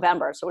late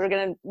November. So we were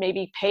going to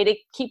maybe pay to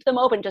keep them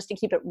open just to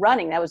keep it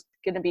running. That was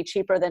going to be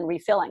cheaper than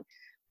refilling.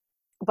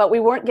 But we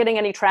weren't getting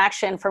any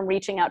traction from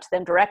reaching out to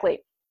them directly.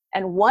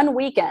 And one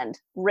weekend,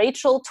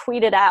 Rachel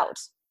tweeted out,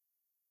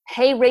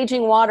 "Hey,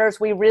 Raging Waters,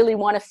 we really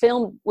want to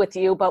film with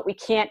you, but we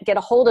can't get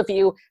a hold of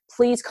you.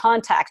 Please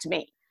contact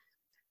me."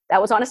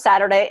 That was on a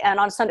Saturday. And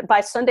on Sunday,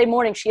 by Sunday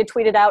morning, she had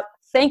tweeted out,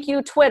 "Thank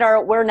you,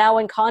 Twitter. We're now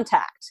in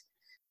contact."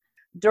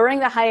 During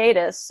the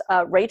hiatus,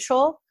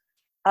 Rachel,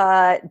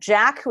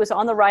 Jack, who was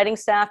on the writing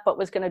staff but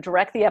was going to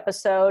direct the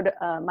episode,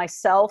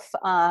 myself,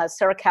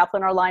 Sarah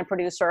Kaplan, our line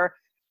producer,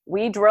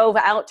 we drove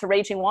out to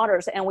Raging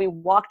Waters and we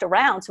walked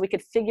around so we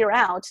could figure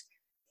out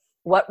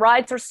what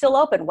rides are still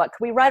open, what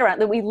could we ride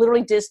around. And we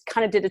literally just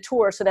kind of did a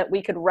tour so that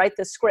we could write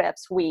the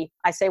scripts.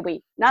 I say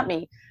we, not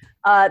me.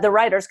 The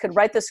writers could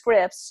write the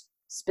scripts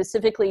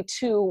specifically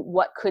to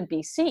what could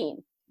be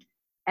seen.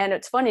 And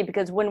it's funny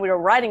because when we were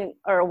writing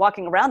or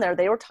walking around there,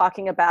 they were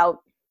talking about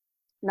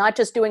not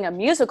just doing a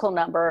musical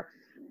number,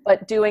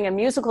 but doing a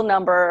musical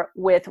number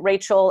with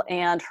Rachel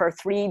and her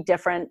 3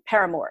 different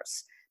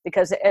paramours.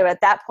 Because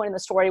at that point in the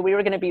story, we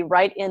were going to be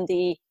right in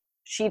the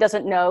she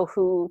doesn't know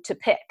who to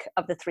pick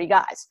of the 3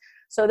 guys.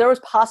 So there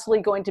was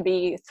possibly going to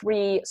be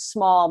 3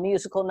 small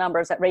musical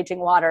numbers at Raging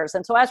Waters.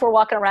 And so as we're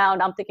walking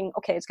around, I'm thinking,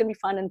 okay, it's going to be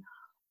fun. And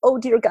oh,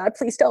 dear God,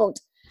 please don't.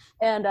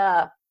 And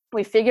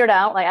we figured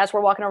out, like as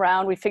we're walking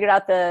around, we figured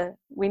out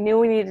we knew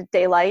we needed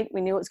daylight. We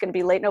knew it was going to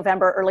be late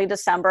November, early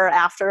December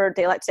after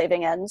daylight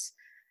saving ends.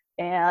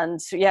 And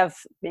so you have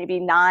maybe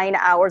 9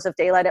 hours of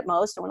daylight at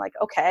most. And we're like,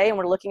 okay. And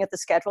we're looking at the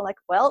schedule like,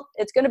 well,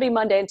 it's going to be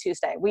Monday and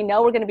Tuesday. We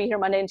know we're going to be here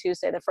Monday and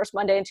Tuesday, the first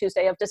Monday and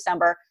Tuesday of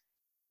December,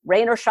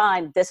 rain or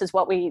shine. This is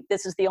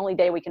the only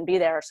day we can be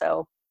there.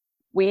 So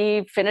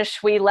we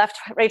left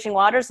Raging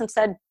Waters and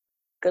said,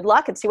 good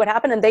luck and see what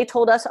happened. And they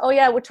told us, oh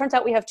yeah, it turns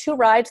out we have 2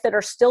 rides that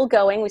are still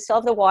going. We still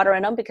have the water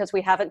in them because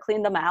we haven't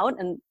cleaned them out.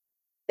 And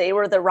they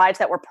were the rides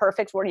that were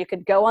perfect where you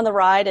could go on the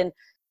ride and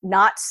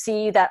not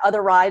see that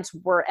other rides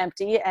were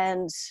empty.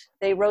 And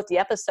they wrote the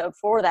episode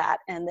for that.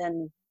 And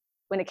then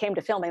when it came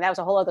to filming, that was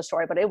a whole other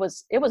story, but it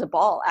was a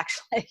ball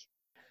actually.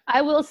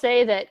 I will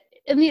say that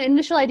in the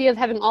initial idea of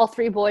having all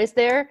 3 boys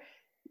there,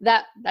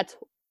 that's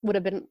would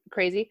have been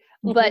crazy.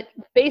 Mm-hmm. But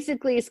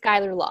basically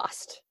Skylar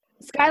lost.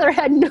 Skylar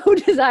had no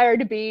desire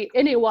to be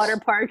in a water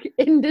park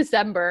in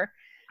December.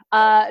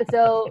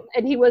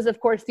 And he was, of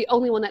course, the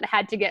only one that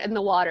had to get in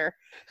the water.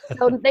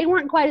 So they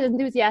weren't quite as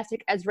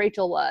enthusiastic as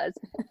Rachel was.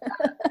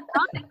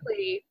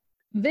 Ironically,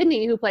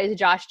 Vinny, who plays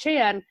Josh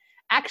Chan,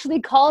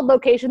 actually called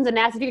locations and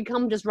asked if he could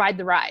come just ride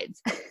the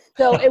rides.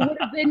 So it would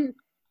have been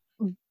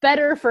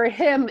better for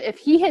him if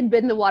he had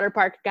been the water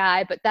park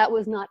guy, but that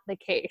was not the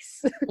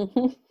case.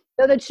 Mm-hmm.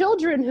 So the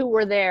children who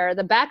were there,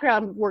 the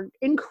background were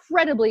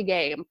incredibly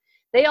game.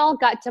 They all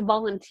got to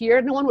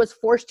volunteer. No one was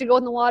forced to go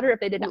in the water if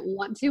they didn't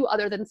want to,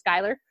 other than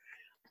Skylar.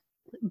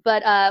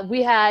 But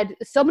we had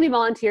so many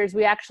volunteers,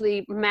 we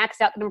actually maxed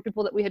out the number of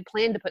people that we had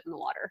planned to put in the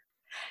water.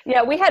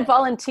 Yeah, we had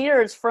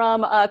volunteers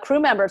from crew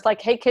members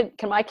like, hey, can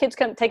my kids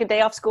come take a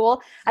day off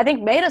school? I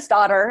think Maida's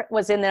daughter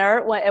was in there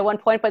at one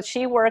point, but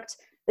she worked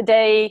the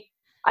day.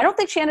 I don't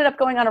think she ended up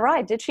going on a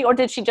ride, did she? Or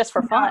did she just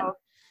for fun?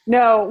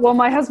 No, well,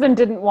 my husband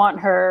didn't want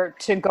her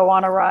to go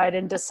on a ride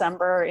in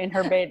December in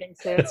her bathing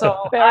suit.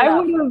 So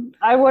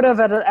I would have,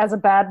 as a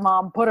bad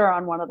mom, put her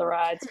on one of the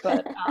rides,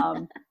 but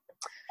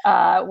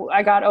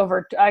I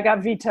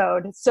got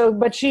vetoed. So,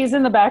 but she's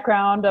in the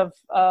background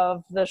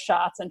of the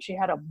shots and she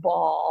had a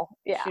ball.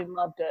 Yeah. She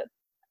loved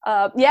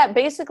it.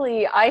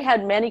 Basically I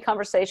had many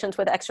conversations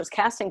with Extras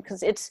Casting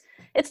because it's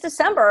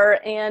December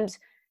and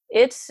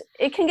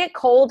it can get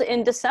cold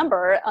in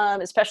December,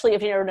 especially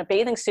if you're in a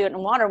bathing suit and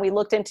water. We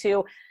looked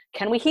into,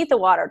 can we heat the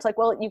water? It's like,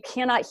 well, you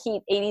cannot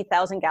heat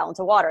 80,000 gallons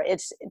of water.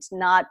 It's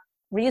not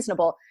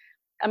reasonable.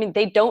 I mean,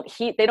 they don't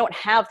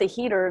have the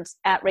heaters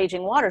at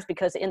Raging Waters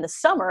because in the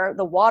summer,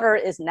 the water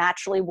is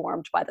naturally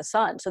warmed by the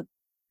sun. So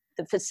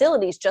the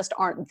facilities just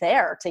aren't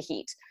there to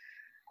heat.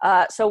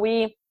 So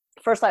we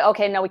first like,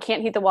 okay, no, we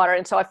can't heat the water.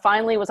 And so I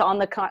finally was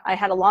I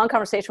had a long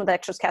conversation with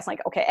Extras Cast, like,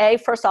 okay,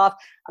 first off,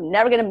 I'm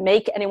never going to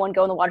make anyone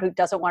go in the water who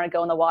doesn't want to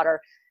go in the water.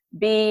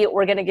 B,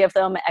 we're going to give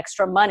them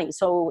extra money.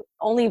 So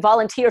only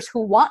volunteers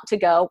who want to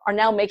go are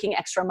now making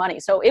extra money.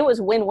 So it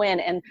was win-win.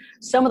 And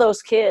some of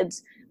those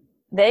kids,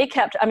 they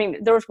kept, I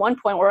mean, there was one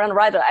point where on the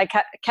ride that I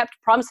kept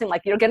promising,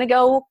 like, you're going to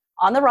go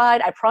on the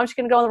ride. I promise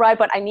you're going to go on the ride,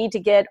 but I need to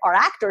get our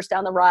actors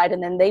down the ride.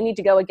 And then they need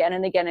to go again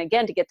and again and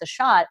again to get the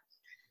shot.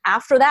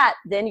 After that,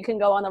 then you can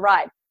go on the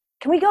ride.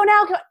 Can we go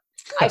now?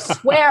 I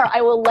swear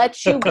I will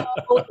let you go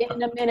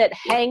in a minute.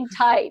 Hang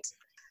tight.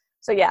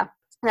 So yeah,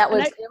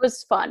 it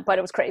was fun, but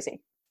it was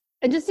crazy.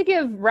 And just to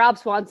give Rob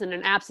Swanson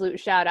an absolute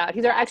shout out,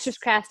 he's our extras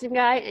casting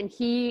guy, and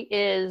he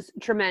is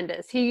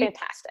tremendous. He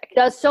fantastic.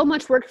 Does so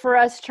much work for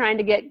us trying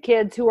to get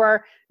kids who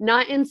are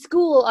not in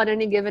school on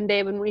any given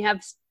day when we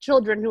have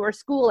children who are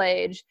school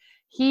age.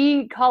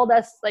 He called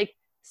us like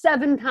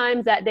 7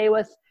 times that day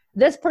with,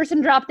 this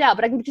person dropped out,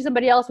 but I can get you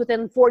somebody else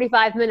within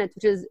 45 minutes,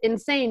 which is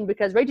insane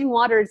because Raging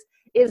Waters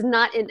is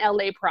not in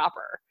LA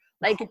proper.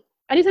 Like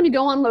anytime you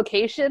go on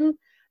location,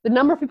 the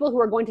number of people who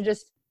are going to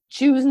just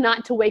choose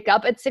not to wake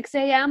up at 6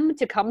 a.m.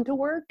 to come to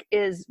work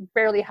is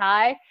fairly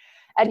high.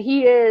 And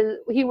he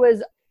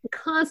was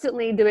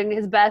constantly doing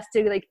his best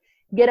to like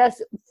get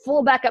us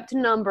full back up to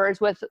numbers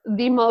with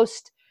the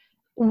most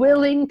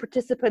willing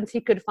participants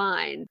he could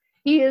find.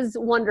 He is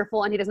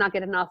wonderful, and he does not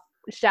get enough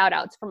shout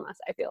outs from us,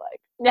 I feel like.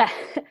 Yeah,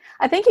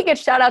 I think he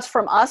gets shout outs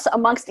from us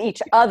amongst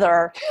each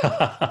other.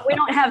 We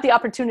don't have the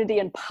opportunity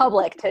in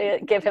public to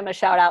give him a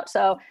shout out.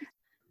 So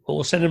well,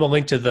 we'll send him a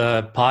link to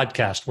the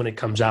podcast when it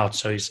comes out.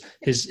 So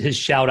his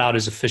shout out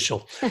is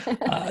official.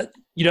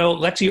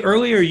 Lexi,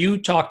 earlier you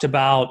talked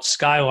about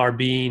Skylar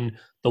being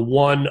the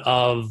one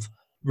of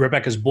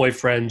Rebecca's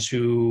boyfriends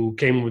who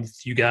came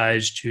with you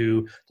guys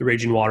to the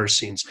Raging Waters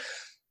scenes.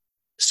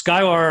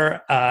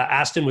 Skylar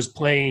Astin was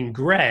playing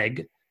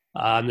Greg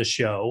on the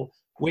show,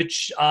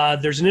 which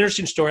there's an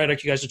interesting story I'd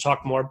like you guys to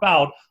talk more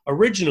about.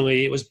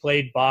 Originally, it was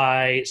played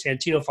by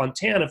Santino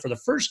Fontana for the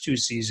first 2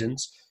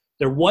 seasons.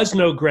 There was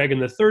no Greg in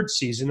the 3rd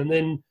season, and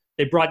then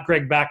they brought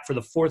Greg back for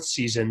the 4th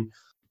season.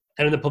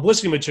 And in the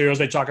publicity materials,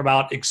 they talk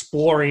about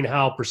exploring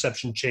how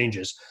perception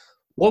changes.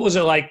 What was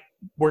it like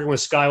working with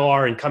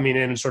Skylar and coming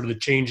in and sort of the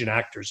change in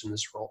actors in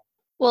this role?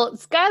 Well,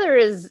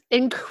 Skylar is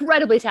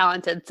incredibly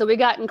talented, so we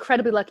got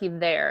incredibly lucky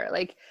there.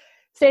 Like,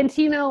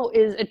 Santino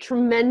is a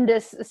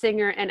tremendous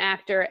singer and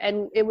actor,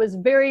 and it was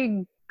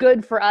very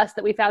good for us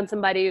that we found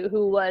somebody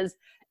who was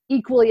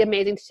equally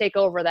amazing to take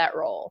over that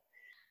role.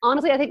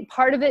 Honestly, I think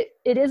part of it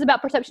is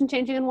about perception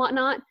changing and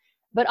whatnot,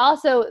 but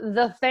also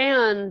the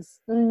fans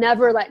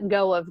never let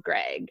go of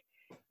Greg.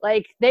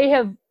 Like, they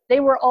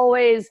were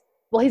always,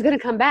 well, he's going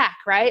to come back,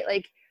 right?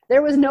 Like,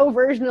 there was no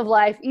version of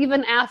life,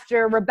 even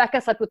after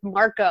Rebecca slept with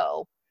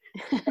Marco.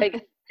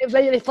 Like,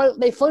 they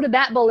floated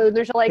that balloon.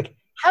 They're like,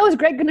 how is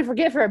Greg going to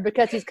forgive her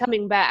because he's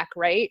coming back,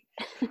 right?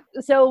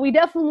 So we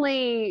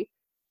definitely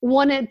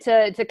wanted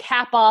to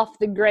cap off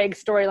the Greg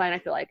storyline, I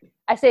feel like.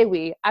 I say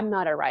we. I'm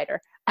not a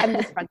writer. I'm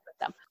just friends with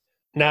them.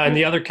 Now, in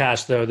the other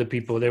cast, though, the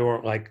people, they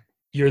weren't like,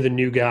 you're the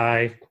new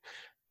guy.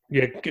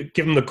 You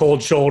give them the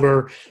cold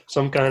shoulder,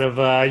 some kind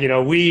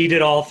of, we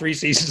did all 3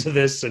 seasons of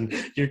this, and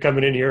you're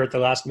coming in here at the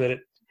last minute.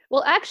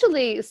 Well,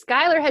 actually,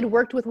 Skylar had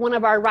worked with one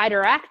of our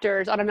writer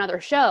actors on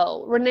another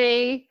show.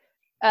 Renee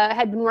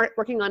had been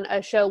working on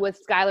a show with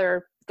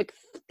Skylar like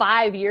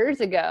 5 years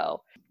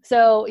ago.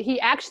 So he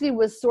actually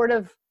was sort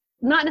of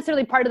not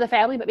necessarily part of the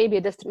family, but maybe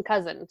a distant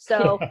cousin.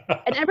 So,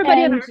 and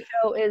everybody on our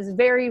show is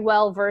very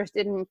well versed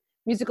in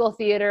musical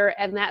theater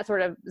and that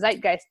sort of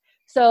zeitgeist.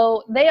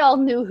 So they all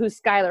knew who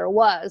Skylar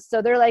was.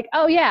 So they're like,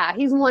 oh yeah,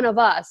 he's one of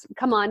us.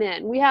 Come on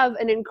in. We have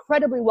an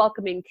incredibly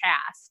welcoming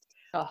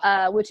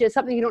cast, which is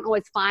something you don't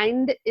always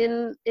find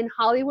in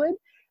Hollywood,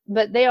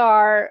 but they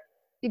are,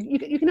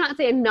 you cannot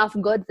say enough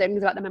good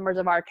things about the members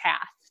of our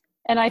cast.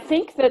 And I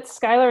think that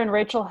Skylar and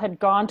Rachel had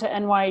gone to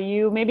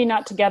NYU, maybe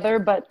not together,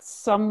 but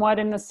somewhat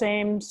in the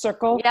same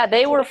circle. Yeah,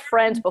 they were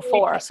friends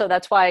before, so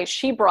that's why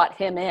she brought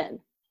him in.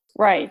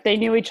 Right. They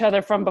knew each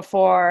other from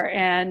before.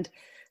 And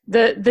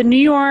the New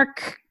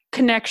York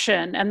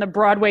connection and the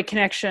Broadway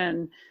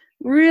connection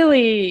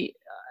really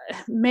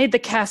made the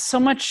cast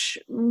so much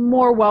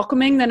more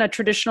welcoming than a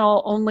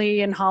traditional only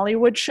in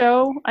Hollywood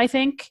show, I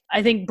think.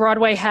 I think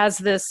Broadway has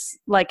this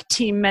like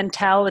team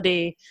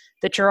mentality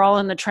that you're all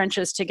in the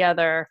trenches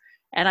together.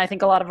 And I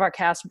think a lot of our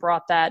cast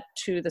brought that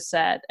to the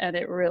set, and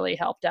it really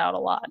helped out a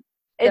lot.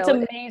 It's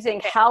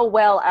amazing how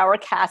well our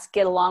cast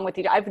get along with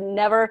each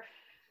other.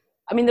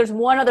 There's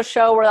one other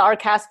show where our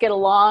cast get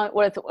along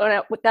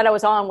that I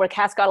was on where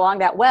cast got along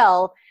that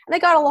well, and they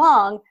got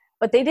along,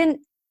 but they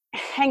didn't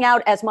hang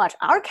out as much.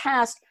 Our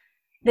cast,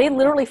 they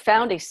literally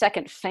found a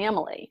second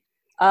family.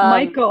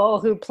 Michael,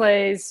 who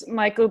plays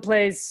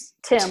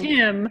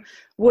Tim,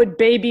 would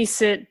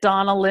babysit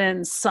Donna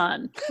Lynn's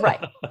son.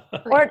 Right.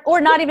 or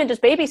not even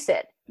just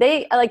babysit.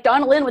 They, like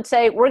Donna Lynn would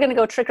say, we're going to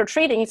go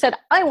trick-or-treating. He said,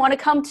 I want to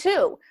come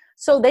too.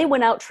 So they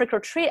went out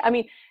trick-or-treat.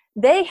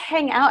 They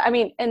hang out.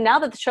 And now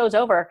that the show's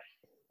over,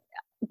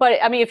 but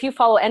if you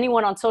follow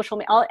anyone on social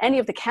media, any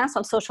of the cast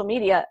on social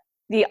media,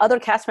 the other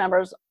cast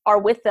members are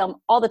with them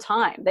all the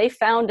time. They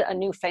found a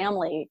new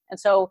family. And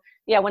so,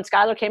 yeah, when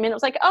Skylar came in, it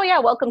was like, oh yeah,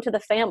 welcome to the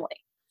family.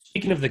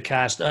 Speaking of the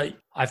cast,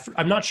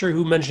 I'm not sure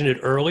who mentioned it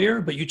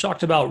earlier, but you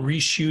talked about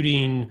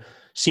reshooting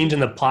scenes in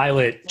the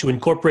pilot to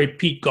incorporate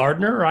Pete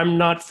Gardner. I'm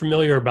not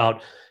familiar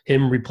about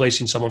him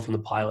replacing someone from the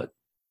pilot.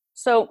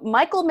 So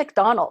Michael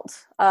McDonald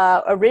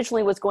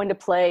originally was going to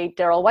play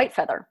Daryl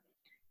Whitefeather.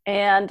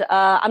 And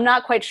I'm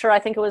not quite sure. I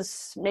think it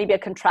was maybe a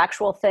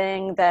contractual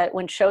thing that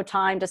when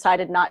Showtime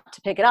decided not to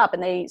pick it up,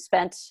 and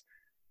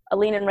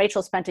Aline and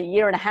Rachel spent a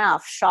year and a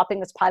half shopping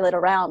this pilot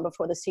around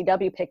before the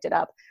CW picked it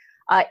up.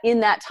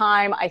 In that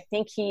time, I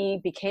think he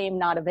became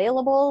not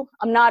available.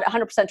 I'm not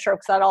 100% sure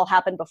because that all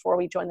happened before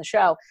we joined the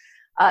show.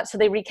 So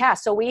they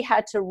recast. So we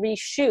had to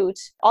reshoot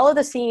all of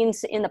the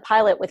scenes in the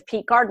pilot with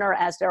Pete Gardner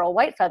as Daryl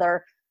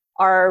Whitefeather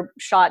are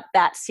shot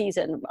that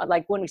season,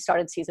 like when we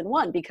started season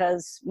 1,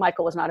 because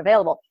Michael was not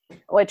available,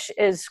 which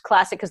is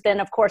classic because then,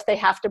 of course, they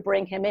have to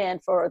bring him in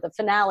for the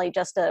finale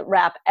just to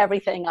wrap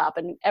everything up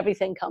and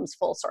everything comes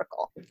full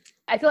circle.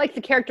 I feel like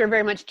the character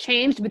very much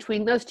changed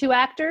between those two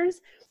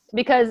actors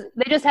because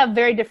they just have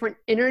very different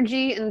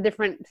energy and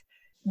different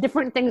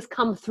things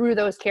come through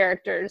those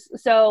characters.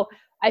 So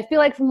I feel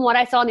like from what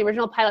I saw in the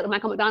original pilot with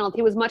Michael McDonald,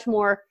 he was much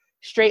more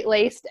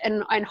straight-laced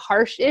and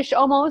harsh-ish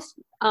almost,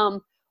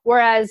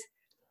 whereas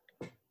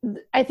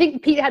I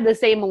think Pete had the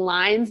same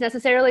lines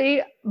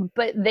necessarily,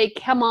 but they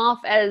come off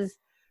as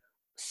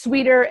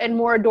sweeter and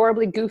more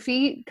adorably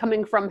goofy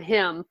coming from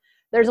him.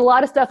 There's a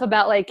lot of stuff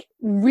about like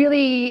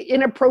really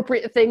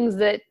inappropriate things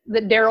that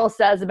Daryl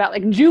says about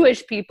like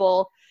Jewish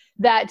people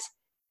that,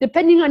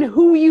 depending on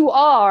who you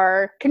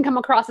are, can come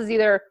across as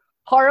either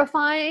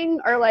horrifying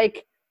or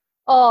like,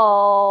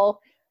 oh,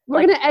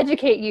 we're going to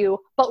educate you,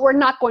 but we're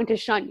not going to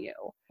shun you.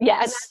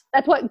 Yes. And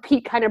that's what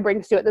Pete kind of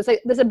brings to it.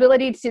 This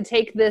ability to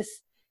take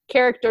this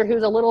character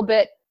who's a little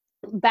bit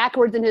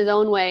backwards in his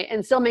own way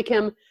and still make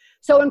him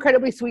so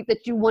incredibly sweet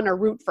that you want to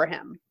root for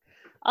him.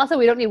 Also,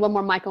 we don't need one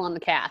more Michael on the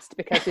cast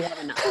because we have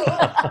enough.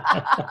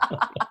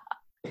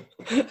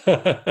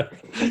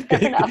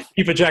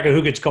 Keep a track of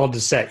who gets called to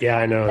set. Yeah,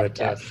 I know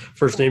that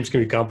first names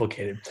can be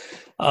complicated.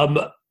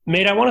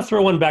 Mate, I want to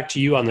throw one back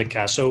to you on the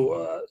cast.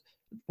 So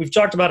we've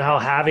talked about how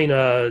having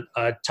a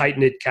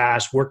tight-knit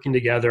cast, working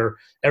together,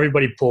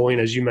 everybody pulling,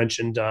 as you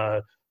mentioned,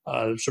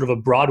 sort of a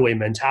Broadway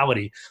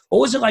mentality. What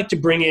was it like to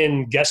bring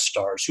in guest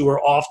stars who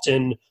are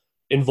often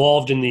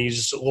involved in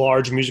these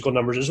large musical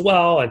numbers as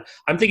well? And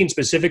I'm thinking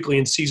specifically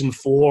in season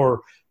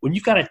 4, when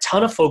you've got a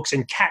ton of folks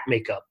in cat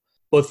makeup,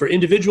 both for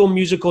individual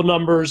musical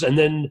numbers and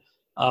then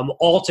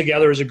all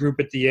together as a group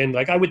at the end.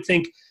 Like, I would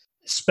think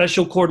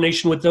special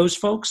coordination with those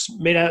folks,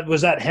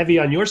 was that heavy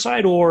on your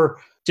side, or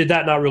did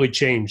that not really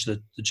change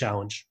the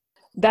challenge?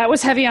 That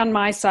was heavy on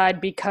my side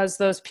because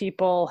those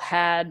people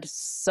had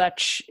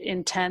such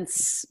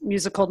intense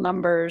musical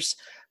numbers,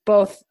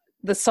 both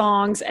the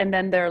songs and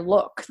then their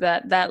look,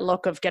 that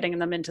look of getting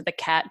them into the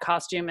cat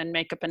costume and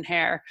makeup and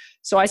hair.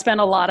 So I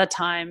spent a lot of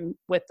time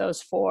with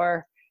those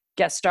 4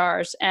 guest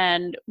stars.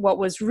 And what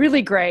was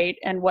really great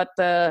and what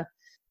the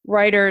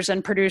writers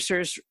and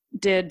producers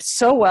did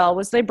so well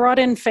was they brought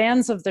in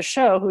fans of the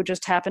show who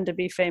just happened to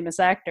be famous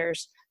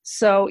actors.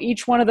 So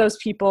each one of those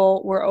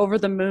people were over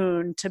the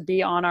moon to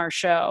be on our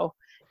show.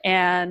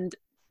 And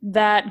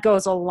that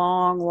goes a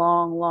long,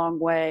 long, long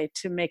way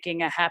to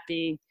making a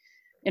happy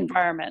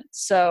environment.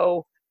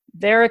 So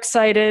they're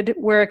excited.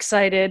 We're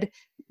excited.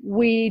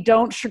 We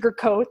don't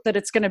sugarcoat that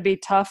it's going to be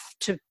tough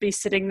to be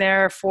sitting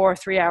there for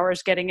 3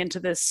 hours getting into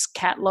this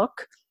cat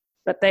look,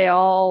 but they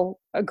all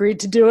agreed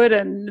to do it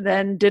and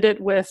then did it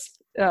with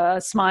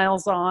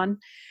smiles on.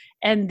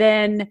 And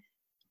then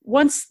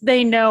once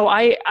they know,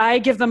 I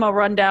give them a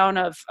rundown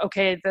of,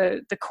 okay,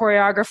 the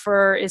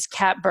choreographer is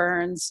Kat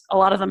Burns. A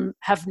lot of them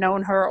have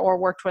known her or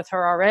worked with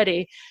her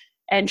already.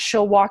 And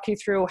she'll walk you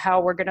through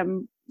how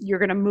you're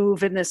going to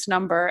move in this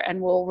number,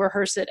 and we'll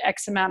rehearse it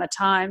X amount of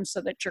time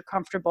so that you're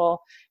comfortable,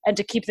 and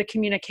to keep the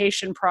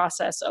communication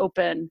process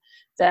open,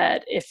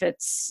 that if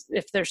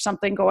there's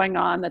something going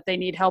on that they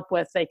need help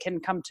with, they can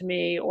come to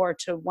me or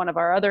to one of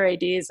our other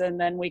ADs, and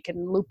then we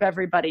can loop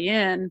everybody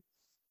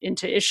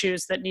into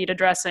issues that need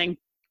addressing.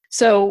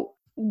 So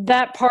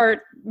that part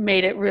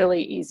made it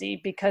really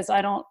easy because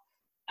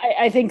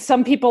I think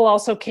some people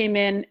also came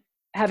in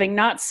having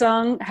not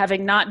sung,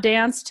 having not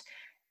danced.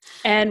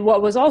 And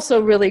what was also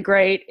really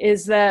great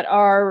is that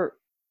our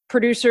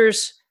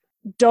producers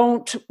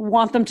don't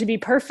want them to be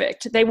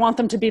perfect. They want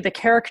them to be the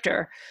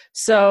character.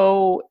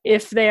 So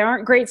if they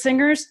aren't great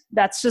singers,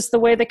 that's just the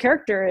way the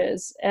character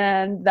is.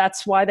 And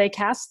that's why they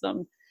cast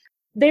them.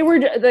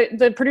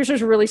 The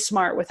producers were really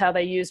smart with how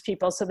they used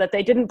people so that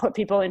they didn't put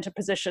people into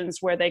positions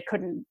where they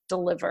couldn't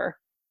deliver.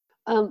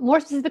 More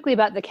specifically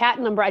about the cat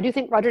number, I do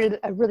think Roger did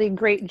a really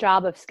great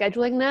job of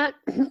scheduling that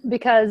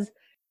because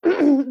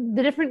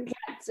the different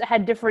cats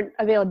had different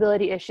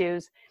availability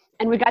issues.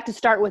 And we got to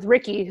start with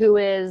Ricky, who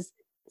is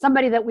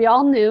somebody that we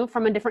all knew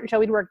from a different show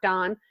we'd worked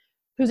on,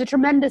 who's a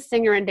tremendous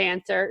singer and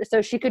dancer.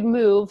 So she could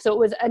move. So it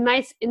was a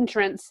nice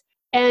entrance.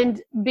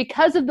 And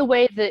because of the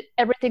way that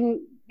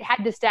everything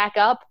had to stack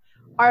up,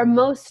 Our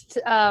most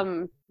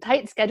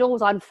tight schedule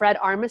was on Fred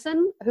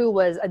Armisen, who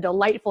was a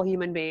delightful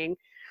human being.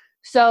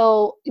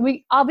 So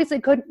we obviously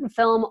couldn't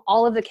film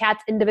all of the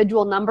cats'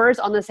 individual numbers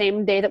on the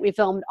same day that we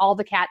filmed all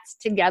the cats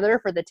together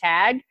for the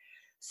tag.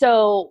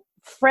 So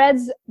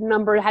Fred's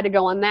number had to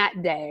go on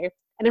that day,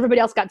 and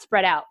everybody else got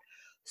spread out.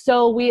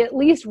 So we at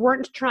least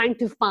weren't trying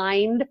to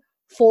find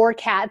 4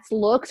 cats'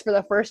 looks for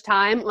the first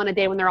time on a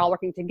day when they're all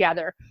working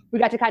together. We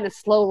got to kind of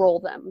slow roll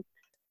them.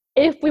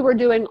 If we were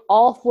doing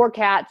all 4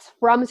 cats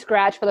from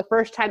scratch for the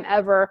first time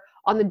ever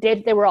on the day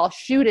that they were all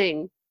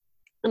shooting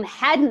and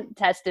hadn't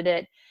tested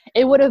it,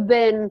 it would have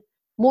been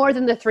more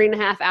than the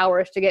 3.5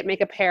 hours to get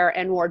makeup, hair,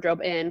 and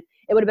wardrobe in.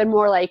 It would have been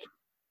more like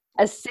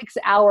a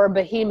 6-hour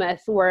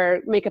behemoth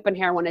where makeup and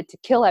hair wanted to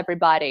kill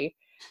everybody,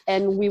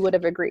 and we would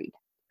have agreed.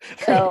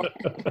 So,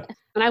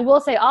 and I will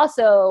say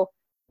also,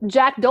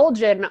 Jack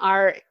Dolgen,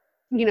 our,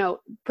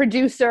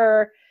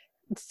 producer,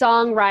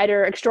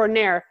 songwriter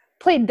extraordinaire,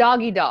 played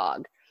Doggy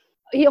Dog.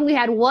 He only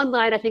had 1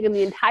 line, I think, in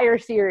the entire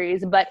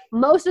series, but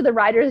most of the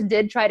writers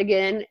did try to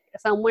get in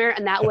somewhere,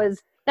 and that was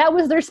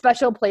their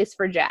special place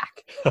for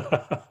Jack.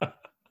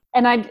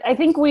 And I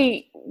think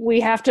we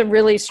have to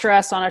really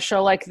stress on a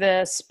show like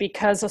this,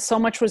 because so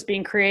much was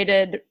being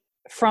created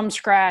from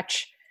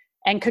scratch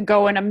and could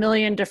go in a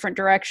million different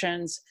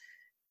directions,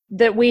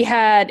 that we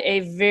had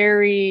a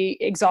very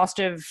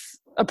exhaustive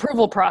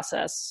approval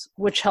process,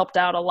 which helped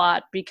out a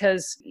lot,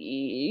 because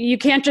you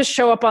can't just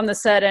show up on the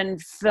set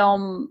and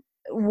film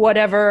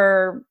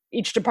whatever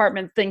each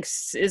department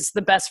thinks is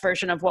the best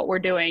version of what we're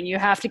doing. You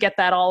have to get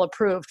that all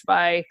approved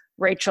by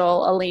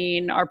Rachel,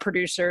 Aline, our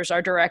producers,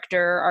 our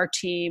director, our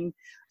team,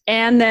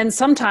 and then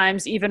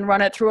sometimes even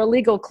run it through a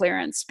legal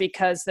clearance,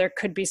 because there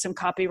could be some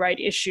copyright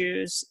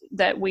issues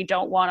that we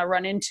don't want to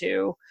run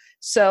into.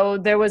 So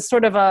there was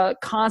sort of a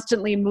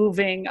constantly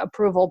moving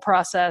approval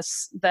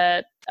process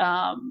that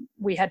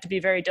we had to be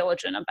very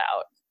diligent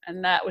about,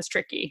 and that was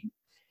tricky.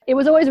 It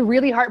was always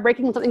really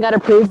heartbreaking when something got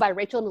approved by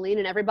Rachel and Aline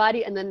and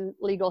everybody, and then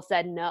legal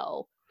said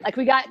no. Like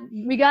we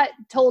got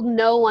told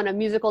no on a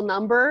musical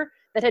number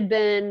that had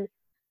been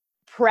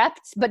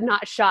prepped but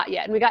not shot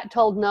yet, and we got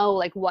told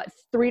no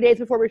 3 days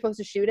before we were supposed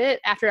to shoot it,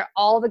 after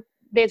all the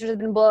dancers had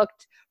been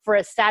booked for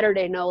a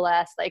Saturday, no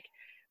less. Like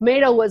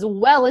Mado was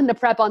well into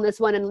prep on this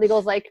one, and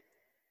legal's like,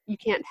 you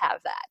can't have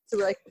that. So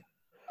we're like,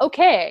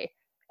 okay,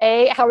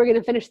 how are we going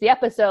to finish the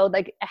episode?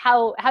 Like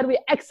how do we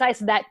excise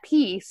that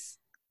piece?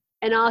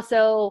 And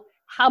also,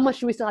 how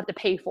much do we still have to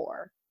pay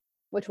for?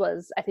 Which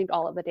was, I think,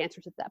 all of the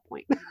dancers at that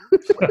point.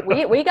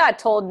 we got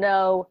told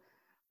no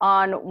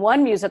on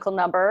one musical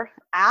number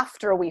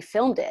after we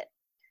filmed it.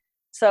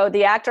 So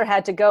the actor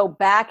had to go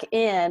back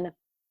in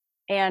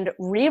and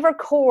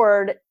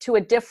re-record to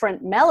a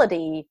different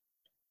melody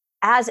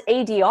as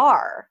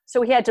ADR.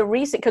 So he had to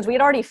because we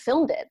had already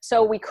filmed it.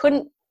 So we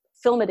couldn't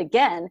film it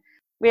again.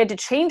 We had to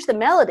change the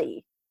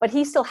melody, but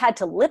he still had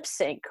to lip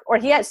sync, or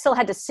still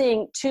had to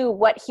sing to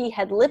what he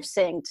had lip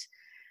synced.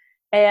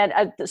 And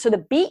so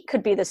the beat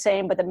could be the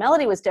same, but the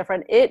melody was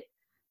different.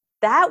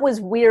 That was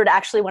weird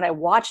actually when I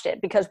watched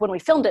it, because when we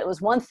filmed it, it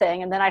was one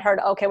thing. And then I heard,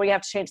 okay, we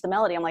have to change the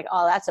melody. I'm like,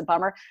 oh, that's a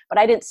bummer. But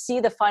I didn't see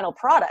the final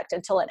product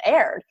until it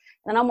aired.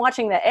 And then I'm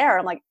watching the air.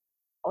 I'm like,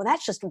 oh,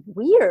 that's just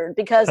weird,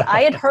 because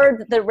I had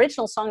heard the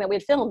original song that we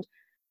had filmed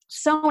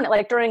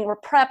during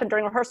prep and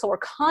during rehearsal, we're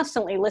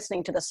constantly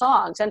listening to the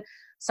songs, and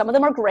some of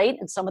them are great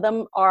and some of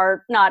them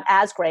are not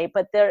as great,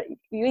 but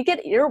you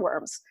get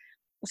earworms.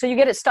 So you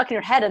get it stuck in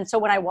your head. And so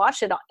when I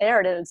watched it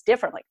aired and it's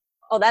different, like,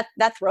 oh,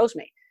 that throws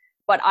me.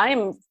 But I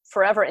am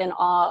forever in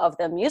awe of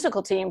the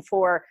musical team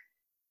for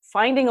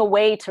finding a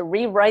way to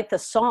rewrite the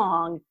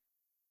song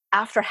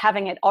after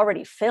having it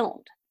already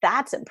filmed.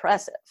 That's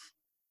impressive.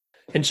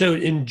 And so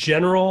in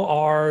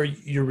general,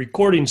 you're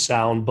recording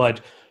sound,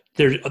 but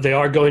they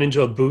are going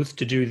into a booth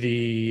to do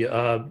the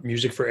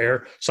music for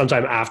air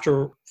sometime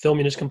after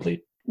filming is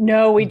complete?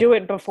 No, we do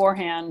it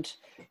beforehand.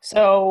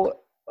 So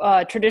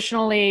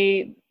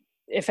traditionally,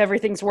 if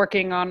everything's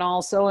working on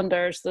all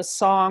cylinders, the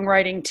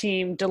songwriting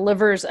team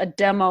delivers a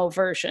demo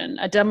version.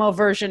 A demo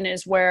version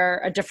is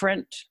where a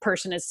different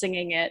person is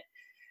singing it,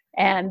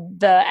 and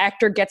the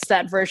actor gets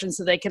that version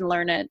so they can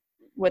learn it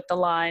with the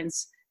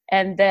lines.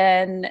 And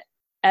then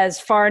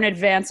as far in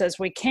advance as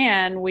we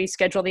can, we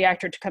schedule the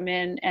actor to come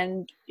in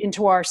and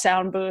into our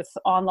sound booth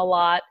on the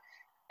lot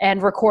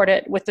and record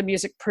it with the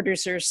music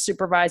producers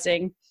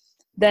supervising.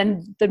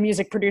 Then the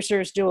music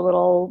producers do a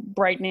little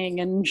brightening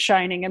and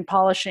shining and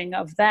polishing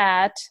of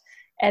that,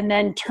 and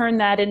then turn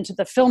that into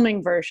the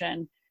filming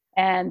version.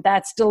 And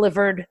that's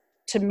delivered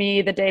to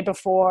me the day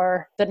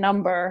before the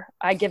number.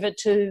 I give it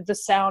to the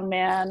sound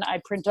man.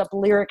 I print up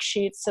lyric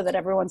sheets so that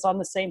everyone's on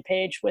the same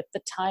page with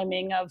the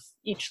timing of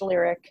each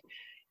lyric.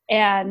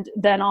 And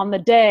then on the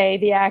day,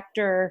 the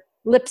actor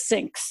lip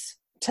syncs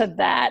to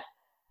that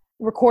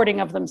recording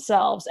of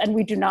themselves. And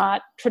we do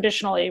not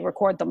traditionally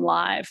record them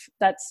live.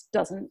 That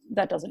doesn't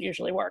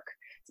usually work.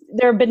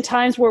 There have been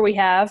times where we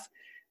have,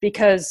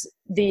 because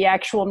the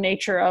actual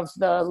nature of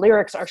the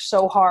lyrics are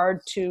so hard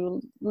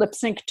to lip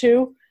sync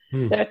to,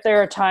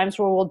 There are times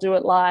where we'll do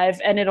it live,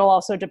 and it'll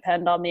also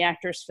depend on the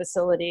actor's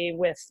facility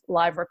with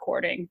live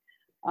recording.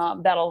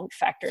 That'll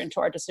factor into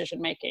our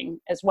decision making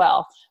as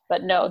well.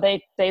 But no,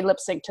 they lip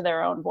sync to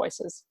their own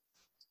voices.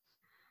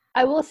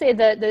 I will say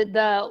that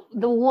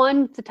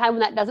the time when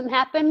that doesn't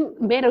happen,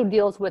 Mano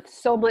deals with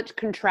so much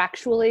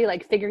contractually,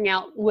 like figuring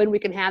out when we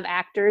can have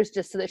actors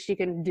just so that she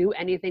can do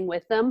anything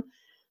with them,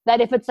 that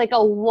if it's like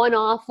a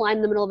one-off line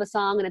in the middle of a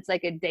song and it's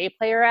like a day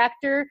player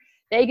actor,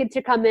 they get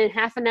to come in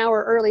half an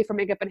hour early for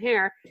makeup and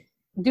hair,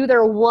 do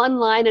their one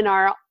line in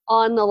our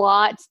on the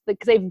lot,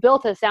 because they've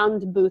built a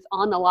sound booth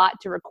on the lot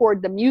to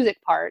record the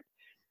music part.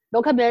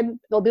 They'll come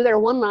in, they'll do their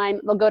one line,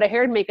 they'll go to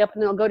hair and makeup,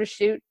 and then they'll go to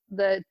shoot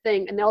the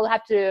thing, and they'll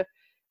have to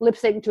lip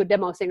sync to a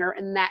demo singer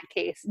in that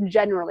case,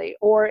 generally.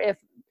 Or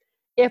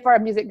if our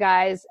music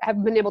guys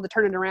have been able to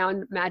turn it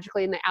around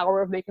magically in the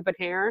hour of makeup and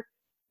hair,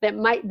 that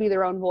might be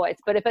their own voice.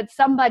 But if it's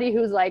somebody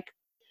who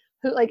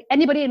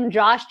anybody in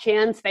Josh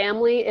Chan's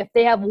family, if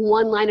they have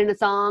one line in a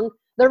song,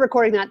 they're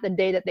recording that the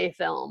day that they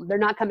film. They're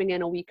not coming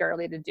in a week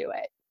early to do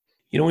it.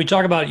 You know, we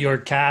talk about your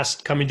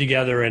cast coming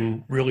together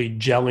and really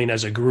gelling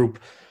as a group.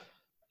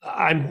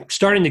 I'm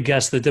starting to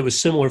guess that was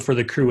similar for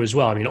the crew as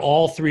well. I mean,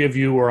 all three of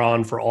you were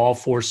on for all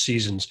 4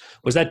 seasons.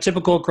 Was that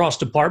typical across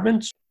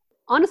departments?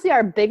 Honestly,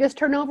 our biggest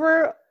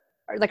turnover,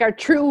 like our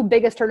true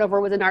biggest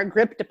turnover, was in our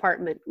grip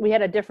department. We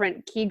had a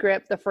different key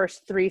grip the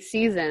first 3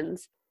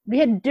 seasons. We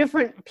had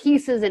different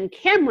pieces and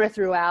camera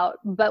throughout,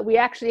 but we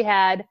actually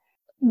had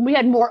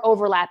more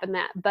overlap in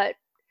that. But,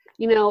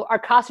 you know, our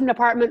costume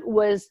department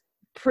was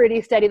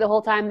pretty steady the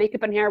whole time.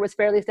 Makeup and hair was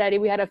fairly steady.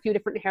 We had a few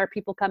different hair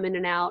people come in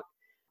and out.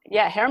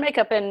 Yeah, hair,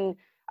 makeup, and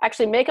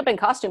actually makeup and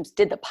costumes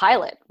did the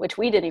pilot, which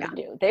we didn't even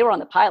do. They were on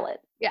the pilot.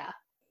 Yeah.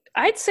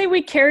 I'd say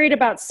we carried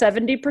about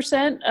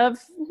 70% of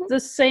the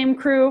same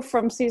crew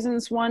from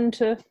seasons 1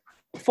 to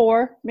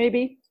 4,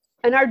 maybe.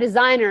 And our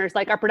designers,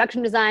 like our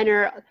production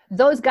designer,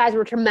 those guys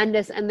were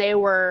tremendous, and they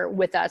were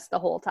with us the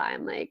whole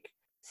time. Like,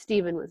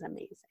 Steven was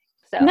amazing.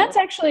 So. And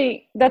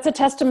that's a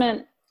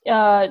testament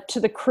to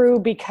the crew,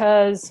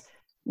 because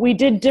we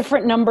did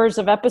different numbers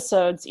of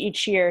episodes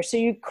each year. So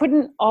you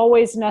couldn't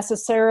always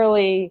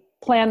necessarily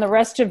plan the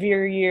rest of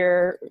your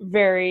year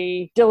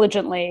very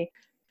diligently.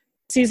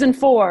 Season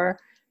 4,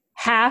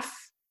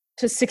 half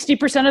to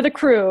 60% of the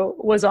crew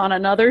was on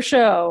another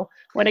show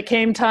when it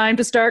came time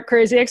to start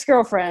Crazy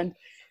Ex-Girlfriend.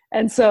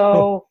 And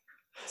so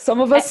some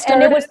of us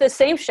started. And it was the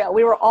same show.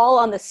 We were all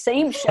on the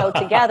same show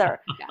together.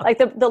 Like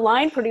the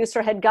line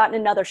producer had gotten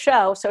another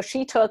show, so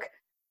she took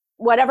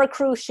whatever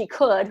crew she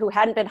could who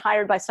hadn't been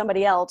hired by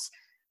somebody else.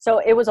 So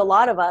it was a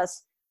lot of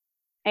us,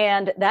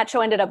 and that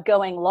show ended up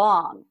going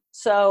long.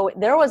 So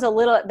there was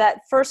that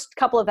first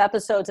couple of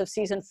episodes of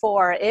season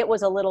 4, it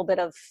was a little bit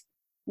of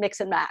mix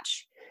and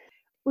match.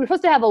 We were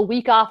supposed to have a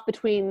week off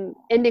between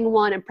ending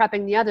one and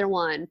prepping the other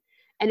one,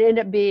 and it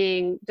ended up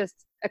being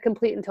just a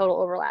complete and total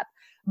overlap.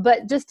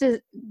 But just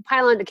to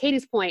pile on to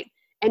Katie's point,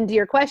 and to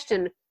your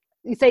question,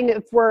 you saying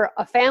if we're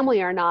a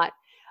family or not,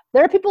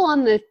 there are people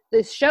on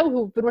this show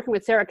who've been working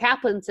with Sarah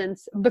Kaplan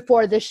since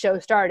before this show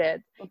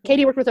started. Mm-hmm.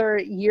 Katie worked with her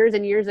years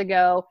and years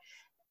ago.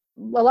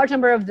 A large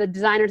number of the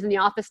designers and the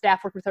office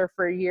staff worked with her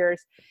for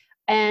years.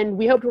 And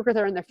we hope to work with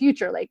her in the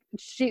future. Like,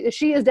 she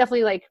is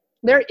definitely, like,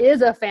 there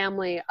is a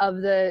family of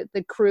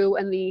the crew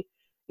and the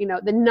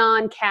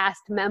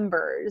non-cast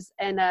members.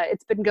 And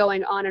it's been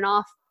going on and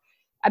off.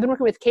 I've been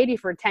working with Katie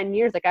for 10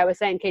 years, like I was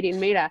saying, Katie and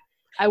Maida.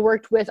 I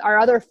worked with our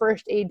other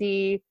first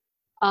AD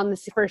on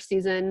this first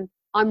season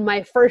on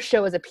my first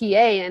show as a PA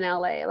in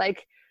LA.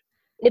 Like,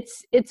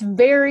 it's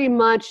very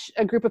much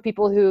a group of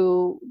people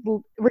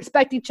who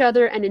respect each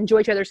other and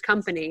enjoy each other's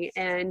company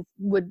and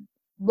would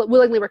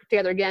willingly work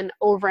together again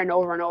over and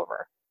over and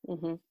over.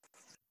 Mm-hmm.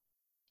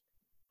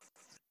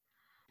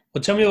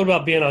 Well, tell me a little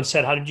about being on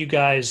set. How did you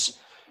guys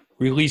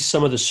release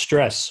some of the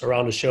stress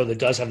around a show that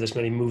does have this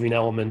many moving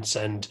elements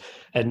and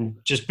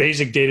just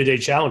basic day-to-day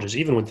challenges,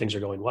 even when things are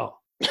going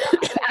well?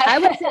 I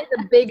would say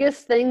the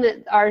biggest thing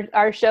that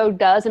our show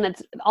does, and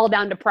it's all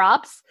down to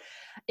props,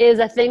 is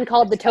a thing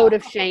called the Toad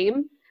of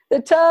Shame.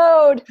 The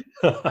Toad!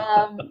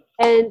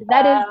 And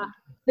that is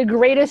the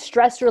greatest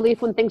stress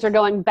relief when things are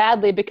going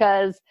badly,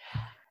 because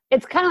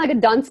it's kind of like a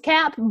dunce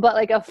cap, but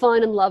like a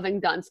fun and loving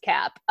dunce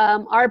cap.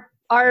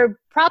 Our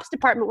props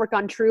department worked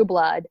on True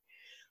Blood,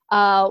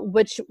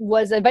 which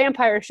was a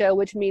vampire show,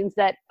 which means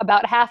that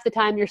about half the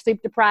time you're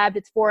sleep deprived,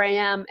 it's 4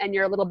 a.m., and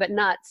you're a little bit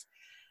nuts.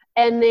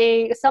 And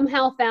they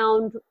somehow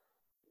found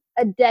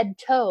a dead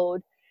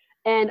toad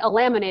and a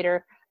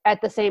laminator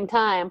at the same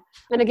time.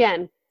 And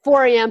again,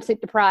 4 a.m., sleep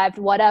deprived,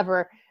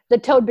 whatever, the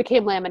toad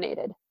became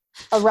laminated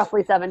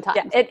roughly 7 times.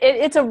 Yeah,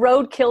 it's a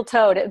roadkill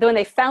toad. When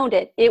they found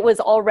it, it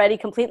was already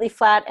completely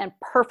flat and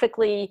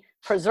perfectly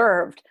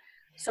preserved.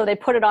 So they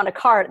put it on a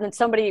cart, and then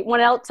somebody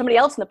else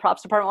in the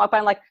props department walked by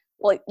and like,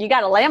 well, you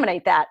got to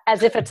laminate that,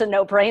 as if it's a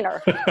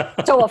no-brainer.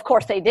 So of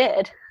course they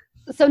did.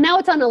 So now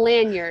it's on a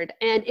lanyard,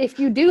 and if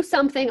you do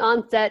something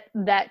on set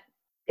that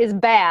is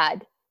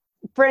bad,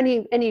 for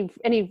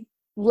any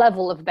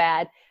level of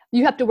bad,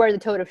 you have to wear the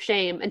toad of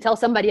shame until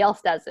somebody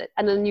else does it.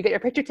 And then you get your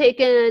picture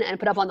taken and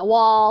put up on the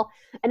wall.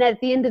 And at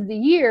the end of the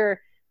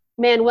year,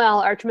 Manuel,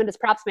 our tremendous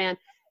props man,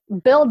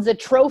 builds a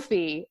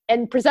trophy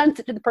and presents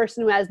it to the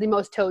person who has the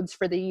most toads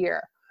for the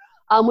year,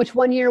 which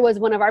one year was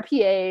one of our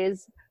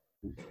PAs.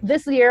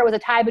 This year it was a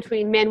tie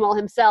between Manuel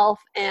himself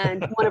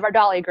and one of our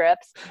dolly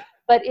grips.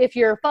 But if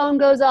your phone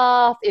goes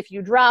off, if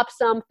you drop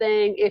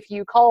something, if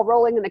you call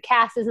rolling and the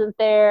cast isn't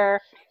there,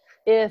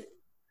 if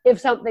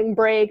something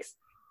breaks,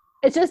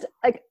 it's just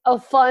like a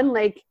fun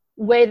like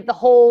way that the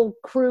whole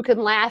crew can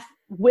laugh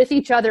with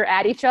each other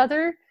at each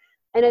other.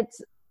 And it's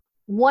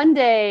one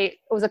day, it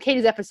was a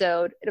Katie's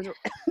episode. It was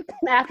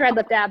after I'd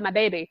left to have my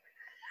baby.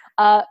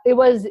 It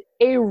was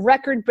a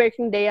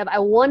record-breaking day of, I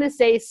want to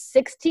say,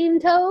 16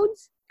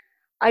 toads.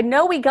 I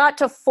know we got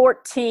to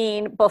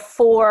 14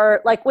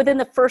 before, like within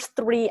the first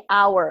 3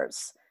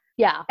 hours.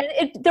 Yeah.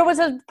 And there was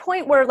a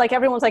point where like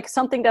everyone's like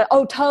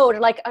toad.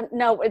 Like,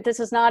 no, this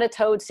is not a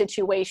toad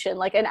situation.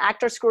 Like an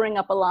actor screwing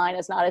up a line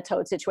is not a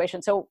toad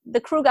situation. So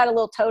the crew got a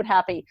little toad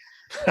happy.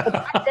 But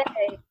that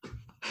day,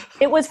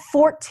 it was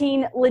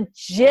 14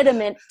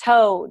 legitimate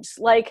toads.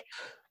 Like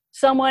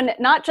someone,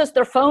 not just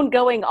their phone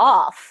going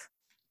off,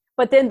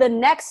 but then the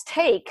next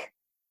take,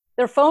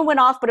 their phone went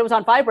off, but it was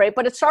on vibrate,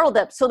 but it startled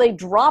them. So they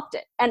dropped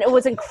it. And it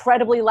was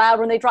incredibly loud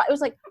when they dropped. It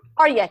was like,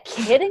 are you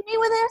kidding me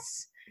with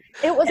this?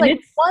 It was like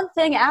one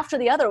thing after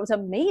the other. It was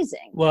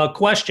amazing. Well,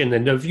 question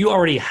then, if you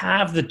already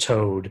have the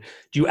toad,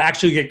 do you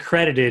actually get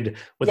credited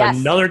with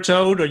another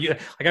toad? Or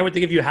I would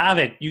think if you have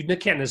it, you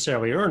can't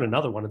necessarily earn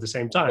another one at the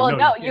same time. Well,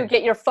 no, you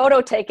get your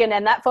photo taken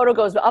and that photo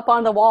goes up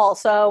on the wall.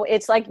 So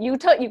it's like you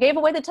gave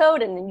away the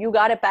toad and you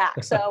got it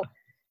back. So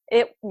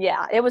it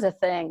was a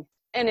thing.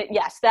 And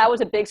yes, that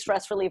was a big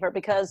stress reliever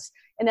because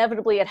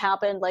inevitably it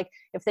happened. Like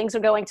if things are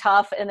going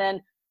tough and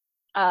then,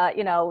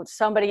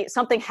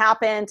 something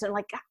happened and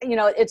like,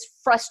 it's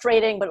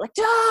frustrating, but like,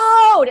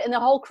 toad! And the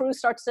whole crew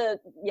starts to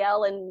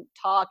yell and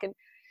talk. And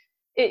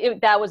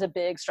that was a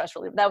big stress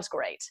reliever. That was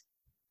great.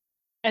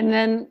 And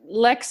then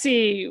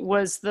Lexi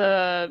was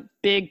the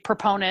big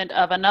proponent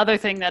of another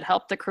thing that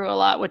helped the crew a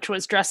lot, which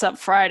was Dress Up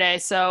Friday.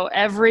 So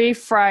every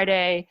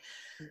Friday,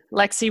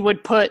 Lexi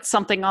would put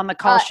something on the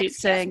call sheet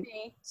saying,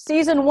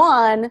 Season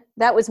 1,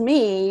 that was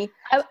me.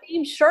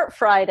 Theme Shirt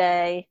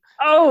Friday.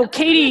 Oh,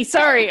 Katie,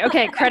 sorry.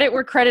 Okay, credit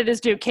where credit is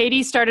due.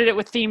 Katie started it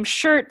with Theme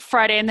Shirt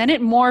Friday, and then it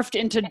morphed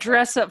into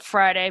Dress Up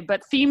Friday.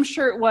 But Theme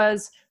Shirt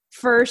was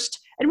first,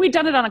 and we'd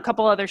done it on a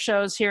couple other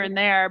shows here and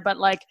there, but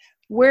like,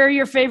 wear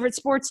your favorite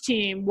sports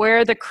team,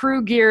 wear the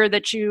crew gear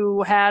that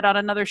you had on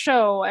another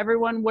show,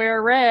 everyone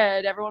wear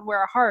red, everyone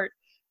wear a heart,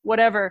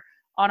 whatever,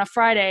 on a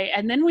Friday.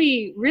 And then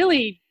we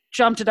really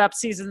jumped it up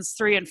seasons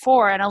 3 and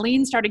 4, and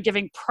Aline started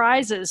giving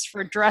prizes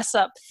for Dress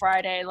Up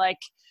Friday, like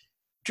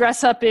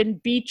dress up in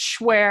beach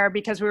wear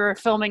because we were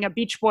filming a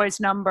Beach Boys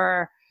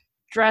number,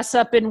 dress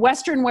up in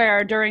Western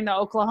wear during the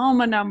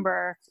Oklahoma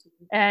number,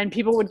 and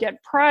people would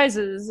get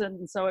prizes,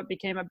 and so it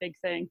became a big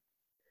thing.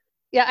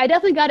 Yeah, I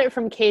definitely got it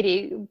from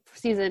Katie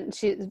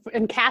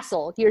in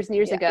Castle years and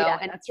years ago,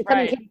 and it's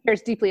something Katie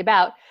cares deeply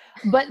about.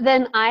 But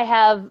then I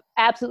have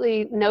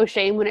absolutely no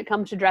shame when it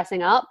comes to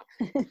dressing up.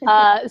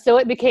 So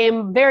it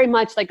became very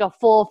much like a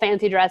full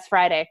fancy dress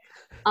Friday.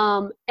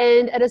 And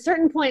at a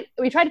certain point,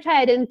 we tried to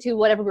tie it into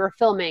whatever we were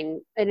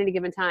filming at any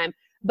given time,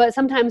 but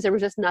sometimes there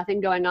was just nothing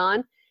going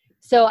on.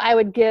 So I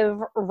would give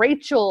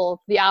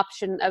Rachel the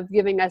option of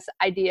giving us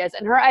ideas,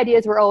 and her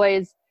ideas were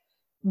always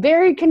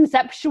very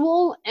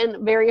conceptual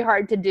and very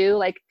hard to do,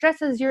 like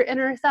dress as your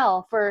inner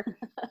self, or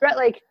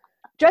like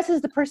dress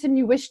as the person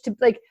you wish to,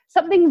 like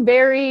something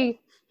very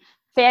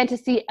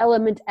fantasy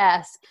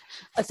element-esque.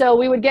 So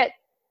we would get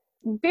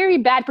very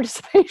bad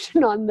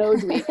participation on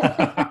those weeks.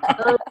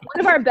 One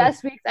of our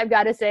best weeks, I've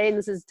got to say, and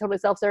this is totally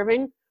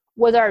self-serving,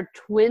 was our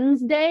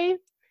Twins Day.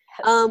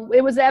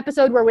 It was the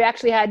episode where we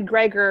actually had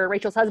Gregor,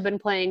 Rachel's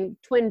husband, playing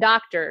twin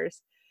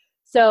doctors.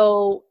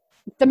 So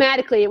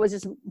thematically, it was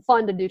just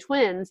fun to do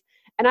twins.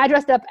 And I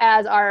dressed up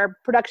as our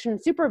production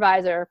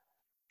supervisor,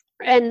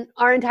 and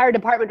our entire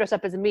department dressed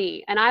up as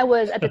me. And I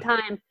was, at the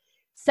time,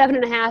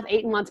 7.5,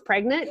 8 months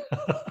pregnant.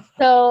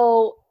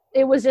 So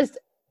it was just,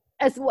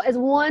 as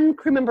one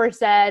crew member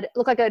said, it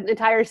looked like an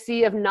entire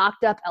sea of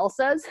knocked up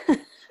Elsas.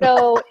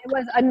 So it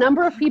was a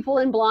number of people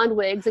in blonde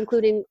wigs,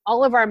 including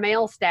all of our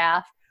male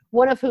staff,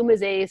 one of whom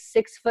is a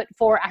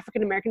 6'4"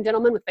 African-American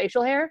gentleman with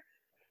facial hair.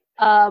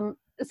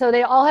 So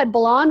they all had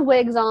blonde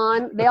wigs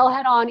on. They all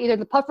had on either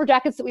the puffer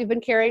jackets that we've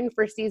been carrying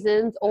for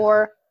seasons,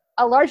 or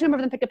a large number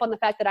of them picked up on the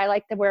fact that I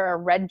like to wear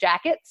red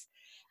jackets.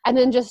 And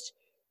then just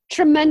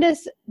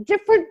tremendous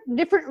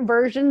different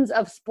versions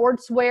of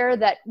sportswear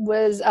that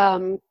was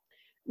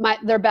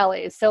their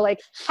bellies. So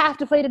like half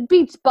deflated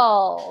beach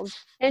balls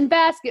and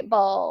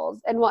basketballs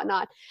and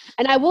whatnot.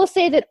 And I will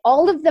say that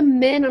all of the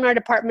men in our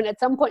department at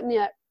some point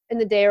in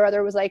the day or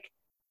other was like,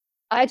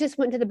 I just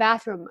went to the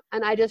bathroom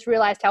and I just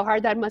realized how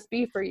hard that must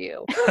be for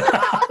you. There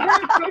are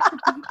parts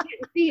of me you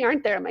can't see,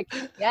 aren't there? I'm like,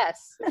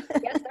 yes,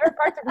 there are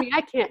parts of me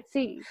I can't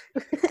see.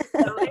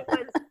 So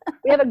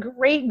We have a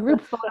great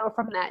group photo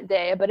from that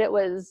day, but it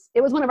was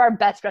one of our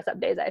best dress up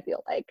days, I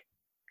feel like.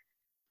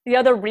 The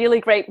other really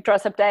great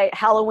dress up day,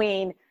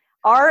 Halloween,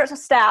 our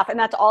staff, and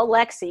that's all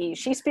Lexi,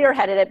 she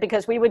spearheaded it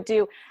because we would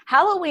do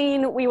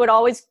Halloween. We would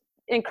always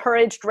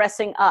encourage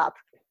dressing up.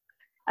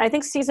 And I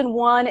think season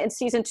 1 and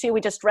season 2,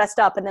 we just dressed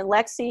up. And then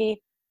Lexi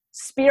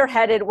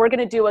spearheaded, we're going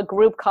to do a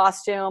group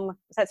costume.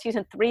 Was that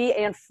season 3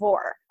 and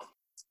 4?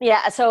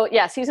 Yeah. So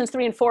yeah, seasons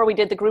 3 and 4, we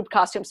did the group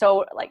costume.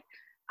 So like,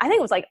 I think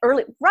it was like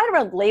right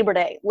around Labor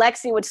Day,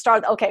 Lexi would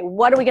start, okay,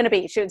 what are we going to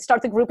be? She would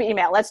start the group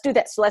email. Let's do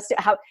this. Let's do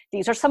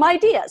these are some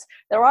ideas.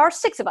 There are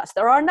 6 of us.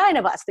 There are 9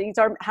 of us. These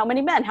are how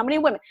many men, how many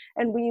women?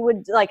 And we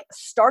would like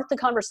start the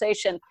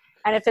conversation.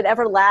 And if it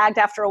ever lagged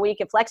after a week,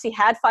 if Lexi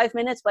had 5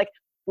 minutes, like,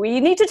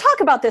 we need to talk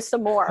about this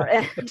some more.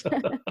 And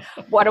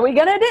what are we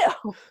going to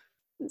do?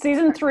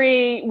 Season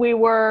 3, we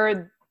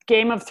were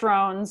Game of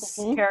Thrones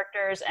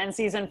characters, and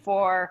season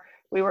 4,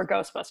 we were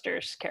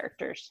Ghostbusters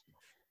characters.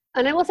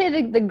 And I will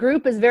say the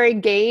group is very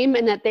game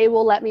in that they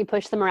will let me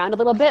push them around a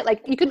little bit.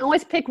 Like, you can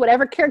always pick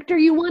whatever character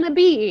you want to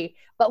be,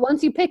 but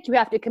once you pick, you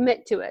have to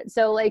commit to it.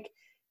 So like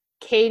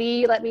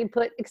Katie let me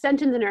put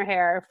extensions in her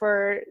hair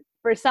for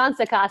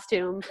Sansa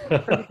costume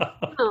for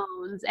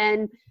Tones,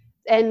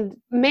 and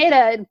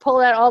Maida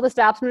pulled out all the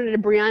stops and did a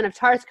Brienne of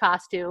Tarth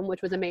costume,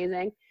 which was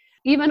amazing.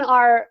 Even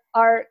our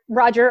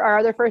Roger, our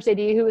other first AD,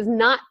 who is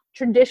not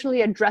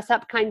traditionally a dress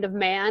up kind of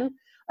man.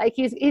 Like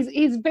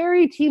he's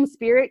very team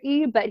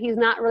spirit-y, but he's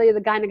not really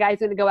the kind of guy who's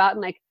going to go out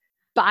and like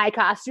buy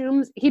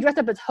costumes. He dressed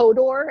up as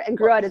Hodor and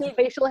grew out his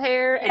facial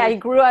hair. Yeah, he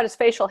grew out his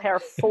facial hair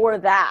for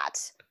that.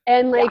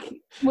 And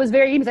like was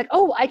very, he was like,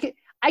 oh,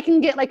 I can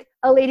get like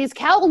a lady's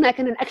cowl neck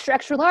and an extra,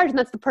 extra large, and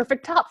that's the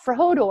perfect top for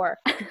Hodor.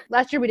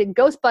 Last year we did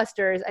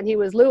Ghostbusters, and he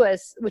was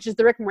Lewis, which is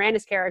the Rick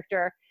Moranis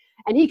character.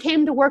 And he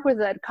came to work with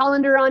a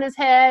colander on his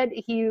head.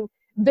 He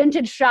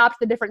vintage shopped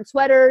the different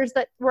sweaters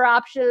that were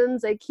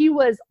options. Like, he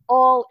was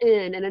all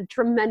in a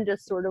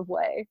tremendous sort of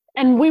way.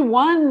 And we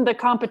won the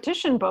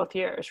competition both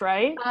years,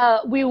 right?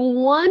 We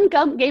won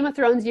Game of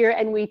Thrones year,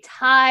 and we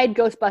tied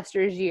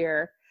Ghostbusters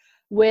year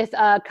with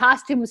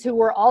costumes who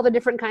were all the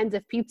different kinds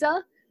of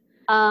pizza,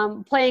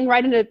 playing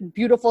right into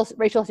beautiful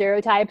racial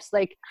stereotypes.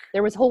 Like,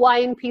 there was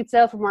Hawaiian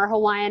pizza from our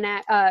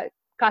Hawaiian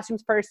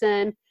costumes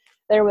person.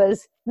 There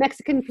was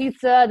Mexican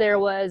pizza. There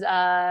was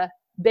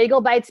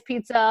Bagel Bites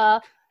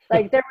pizza.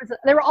 Like, there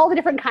were all the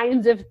different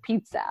kinds of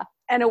pizza.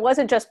 And it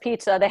wasn't just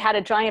pizza. They had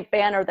a giant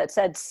banner that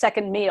said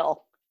second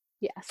meal.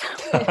 Yes.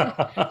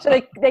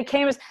 So they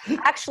came as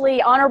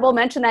actually honorable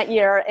mention that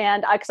year.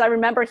 And because I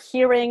remember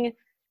hearing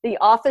the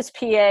office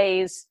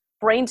PAs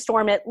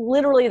brainstorm it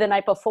literally the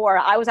night before.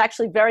 I was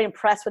actually very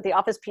impressed with the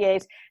office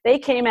PAs. They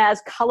came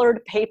as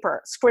colored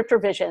paper, script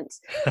revisions.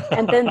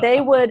 And then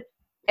they would,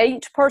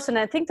 each person,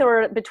 I think there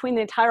were, between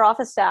the entire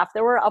office staff,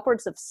 there were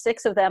upwards of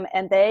 6 of them,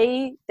 and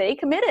they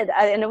committed.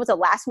 And it was a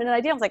last minute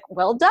idea. I was like,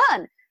 well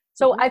done.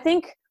 So I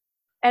think,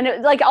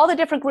 and like all the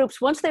different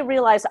groups, once they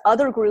realized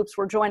other groups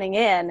were joining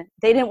in,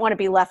 they didn't want to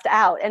be left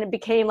out. And it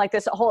became like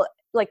this whole,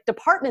 like,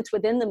 departments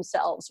within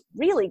themselves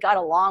really got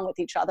along with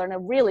each other in a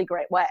really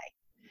great way.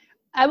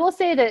 I will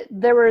say that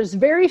there was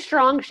very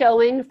strong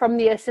showing from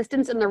the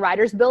assistants in the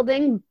writers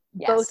building,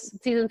 both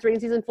season 3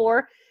 and season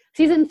 4.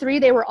 Season 3,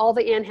 they were all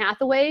the Anne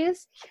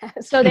Hathaways.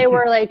 Yes. So they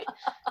were like,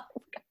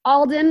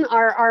 Alden,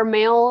 our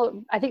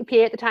male, I think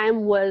PA at the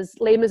time, was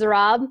Les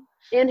Miserables,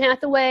 Anne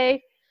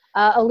Hathaway.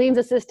 Aline's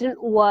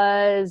assistant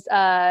was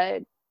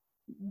Alice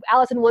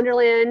in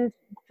Wonderland,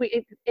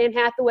 Anne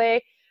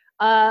Hathaway.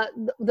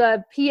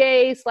 The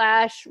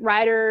PA /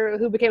 writer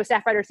who became a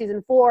staff writer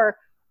season 4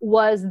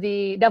 was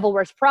the Devil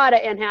Wears Prada,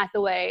 Anne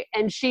Hathaway.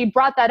 And she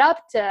brought that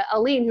up to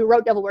Aline, who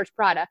wrote Devil Wears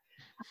Prada,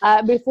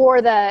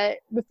 before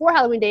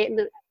Halloween date.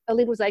 And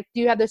Aline was like,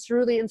 do you have this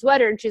cerulean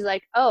sweater? And she's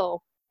like,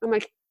 oh. I'm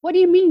like, what do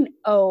you mean,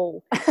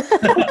 oh?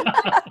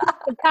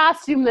 The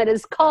costume that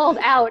is called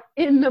out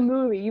in the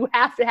movie. You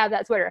have to have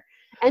that sweater.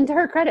 And to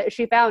her credit,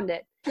 she found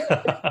it.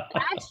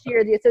 Last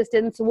year, the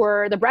assistants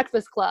were the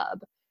Breakfast Club.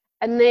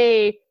 And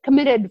they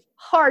committed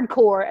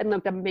hardcore and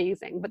looked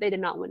amazing, but they did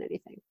not win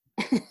anything.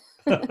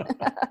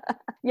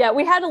 Yeah,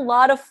 we had a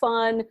lot of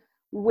fun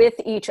with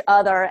each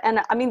other. And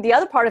I mean, the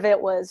other part of it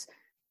was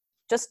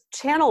just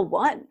Channel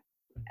 1.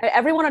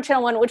 Everyone on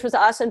Channel 1, which was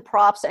us and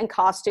props and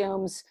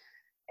costumes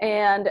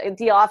and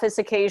The Office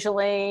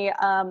occasionally.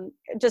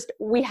 Just,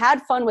 we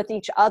had fun with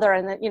each other.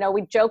 And then, you know,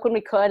 we joke when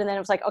we could. And then it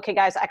was like, okay,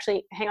 guys,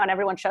 actually, hang on,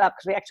 everyone shut up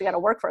because we actually got to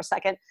work for a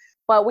second.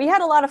 But we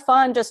had a lot of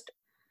fun, just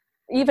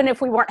even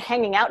if we weren't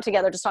hanging out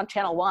together, just on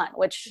Channel 1,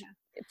 which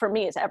for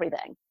me is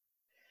everything.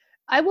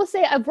 I will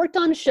say I've worked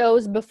on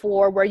shows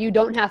before where you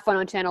don't have fun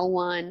on Channel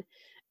 1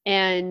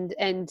 and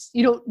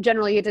you don't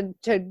generally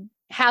get to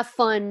have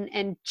fun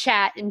and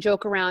chat and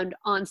joke around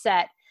on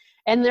set.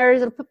 And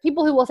there's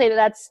people who will say that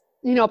that's,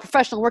 you know, a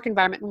professional work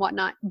environment and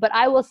whatnot. But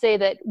I will say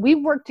that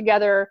we've worked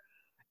together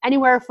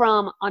anywhere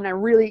from, on a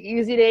really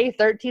easy day,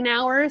 13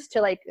 hours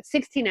to like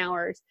 16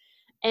 hours.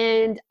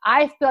 And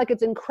I feel like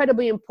it's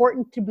incredibly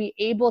important to be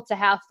able to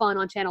have fun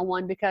on Channel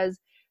 1 because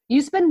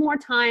you spend more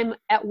time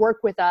at work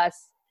with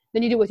us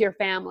than you do with your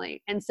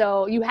family. And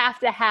so you have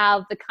to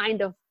have the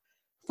kind of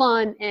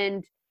fun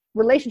and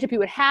relationship you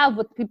would have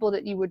with people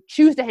that you would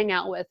choose to hang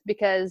out with,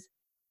 because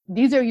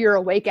these are your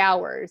awake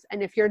hours.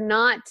 And if you're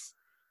not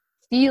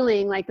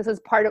feeling like this is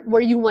part of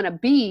where you want to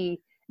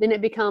be, then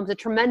it becomes a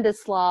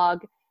tremendous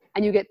slog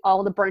and you get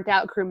all the burnt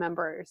out crew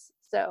members.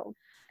 So,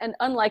 and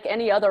unlike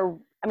any other,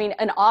 I mean,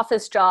 an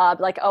office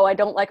job, like, oh, I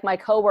don't like my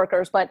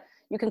coworkers, but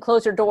you can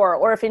close your door.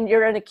 Or if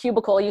you're in a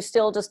cubicle, you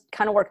still just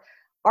kind of work.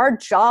 Our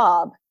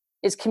job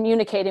is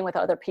communicating with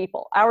other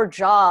people. Our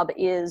job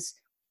is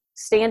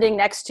standing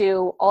next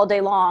to all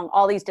day long,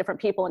 all these different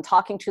people and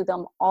talking to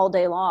them all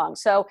day long.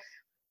 So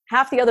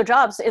half the other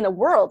jobs in the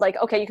world, like,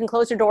 okay, you can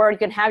close your door, you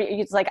can have,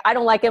 it's like, I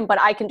don't like him, but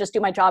I can just do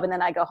my job and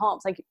then I go home.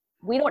 It's like,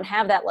 we don't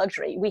have that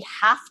luxury. We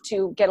have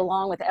to get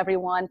along with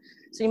everyone.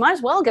 So you might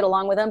as well get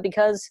along with them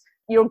because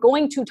you're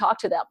going to talk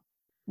to them,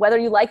 whether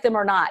you like them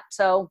or not.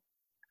 So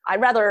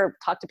I'd rather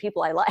talk to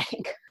people I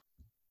like.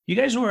 You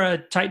guys were a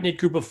tight-knit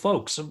group of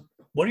folks. So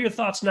what are your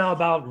thoughts now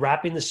about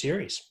wrapping the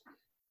series?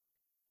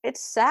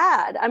 It's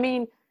sad. I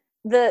mean,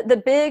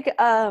 the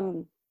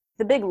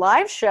big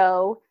live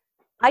show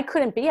I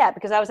couldn't be at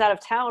because I was out of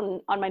town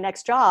on my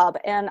next job.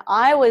 And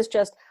I was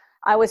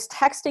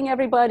texting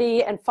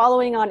everybody and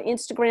following on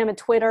Instagram and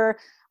Twitter.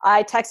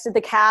 I texted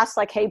the cast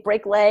like, hey,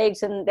 break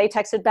legs. And they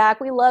texted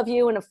back, we love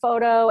you, and a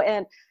photo.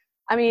 And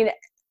I'm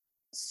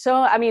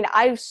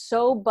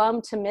so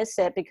bummed to miss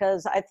it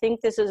because I think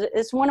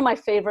it's one of my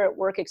favorite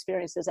work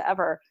experiences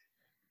ever.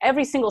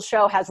 Every single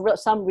show has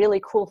some really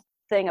cool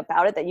thing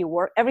about it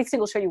every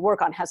single show you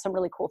work on has some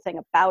really cool thing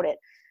about it.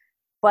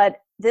 But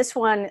this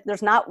one,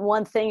 there's not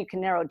one thing you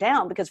can narrow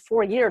down because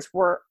 4 years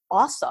were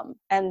awesome.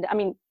 And I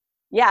mean,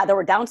 yeah, there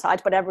were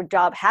downsides, but every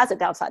job has a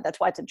downside. That's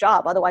why it's a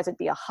job. Otherwise it'd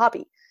be a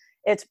hobby.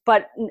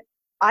 But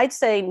I'd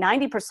say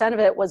 90% of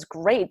it was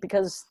great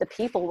because the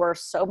people were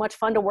so much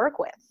fun to work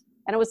with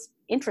and it was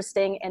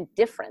interesting and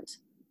different.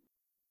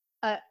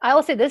 I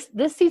will say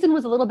this season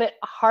was a little bit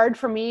hard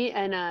for me,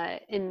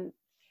 and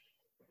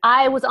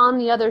I was on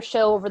the other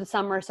show over the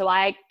summer, so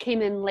I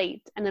came in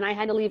late, and then I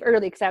had to leave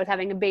early because I was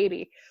having a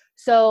baby.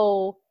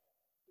 So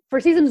for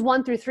seasons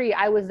 1 through 3,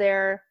 I was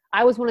there.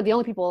 I was one of the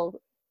only people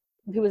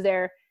who was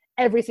there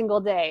every single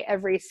day,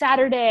 every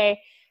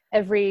Saturday,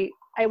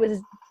 I was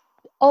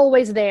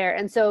always there.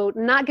 And so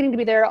not getting to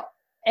be there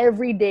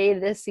every day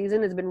this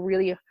season has been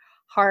really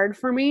hard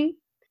for me,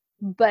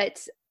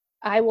 but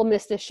I will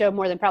miss this show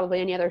more than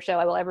probably any other show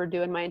I will ever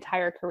do in my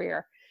entire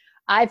career.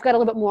 I've got a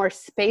little bit more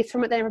space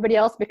from it than everybody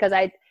else because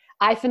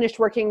I finished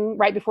working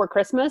right before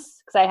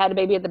Christmas because I had a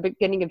baby at the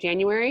beginning of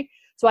January.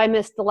 So I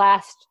missed the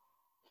last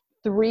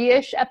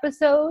 3-ish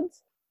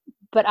episodes.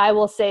 But I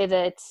will say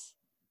that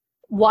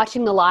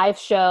watching the live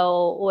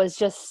show was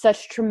just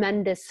such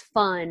tremendous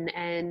fun,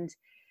 and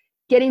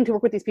getting to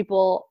work with these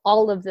people,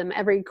 all of them,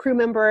 every crew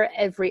member,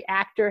 every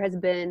actor has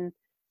been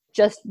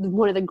just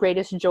one of the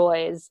greatest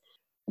joys.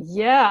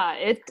 Yeah,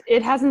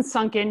 it hasn't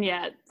sunk in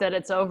yet that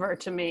it's over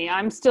to me.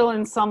 I'm still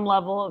in some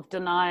level of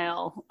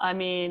denial. I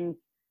mean,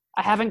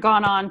 I haven't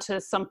gone on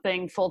to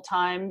something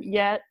full-time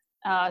yet,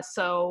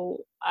 so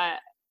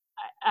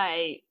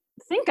I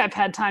think I've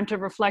had time to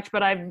reflect,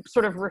 but I'm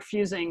sort of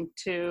refusing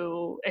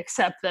to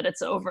accept that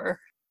it's over.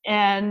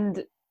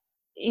 And,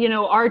 you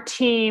know, our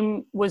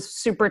team was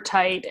super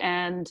tight,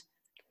 and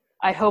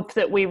I hope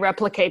that we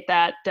replicate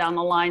that down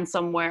the line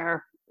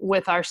somewhere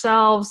with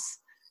ourselves,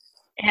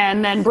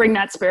 and then bring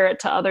that spirit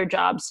to other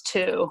jobs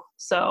too.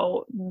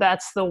 So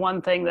that's the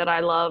one thing that I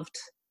loved.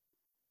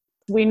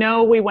 We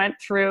know we went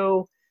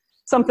through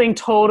something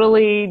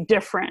totally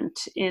different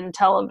in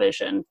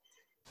television.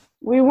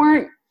 We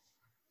weren't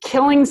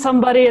killing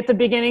somebody at the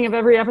beginning of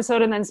every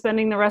episode and then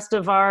spending the rest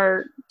of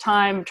our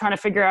time trying to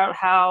figure out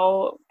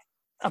how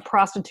a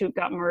prostitute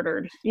got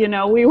murdered. You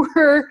know, we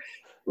were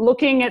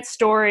looking at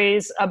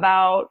stories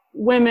about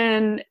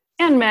women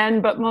and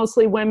men, but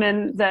mostly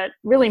women, that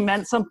really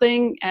meant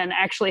something and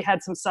actually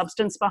had some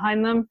substance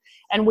behind them.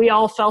 And we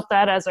all felt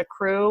that as a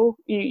crew.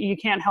 You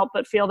can't help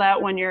but feel that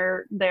when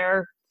you're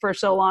there for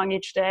so long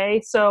each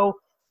day. So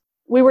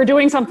we were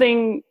doing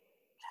something,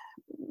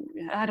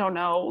 I don't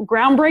know,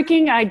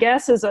 groundbreaking, I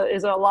guess is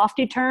a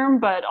lofty term,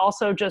 but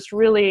also just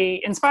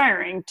really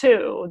inspiring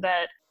too,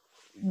 that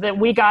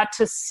we got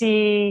to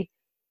see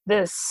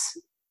this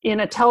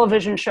in a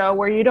television show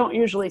where you don't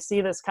usually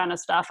see this kind of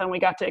stuff, and we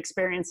got to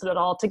experience it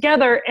all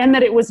together, and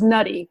that it was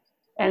nutty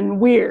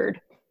and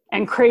weird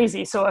and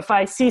crazy. So if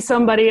I see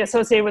somebody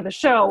associated with the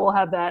show, we'll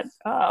have that,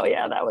 oh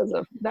yeah, that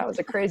was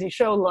a crazy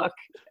show look,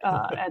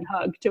 and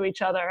hug to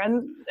each other.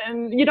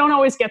 And you don't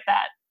always get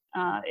that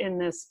in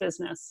this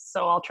business.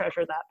 So I'll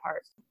treasure that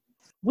part.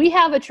 We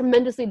have a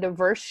tremendously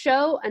diverse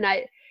show, and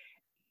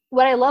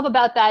what I love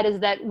about that is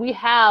that we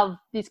have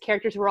these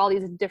characters who are all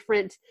these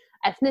different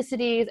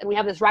ethnicities, and we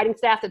have this writing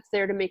staff that's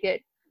there to make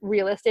it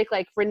realistic.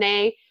 Like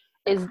Renee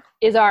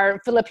is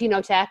our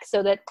Filipino tech,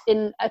 so that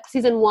in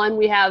season 1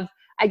 we have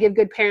I Give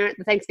Good Parent,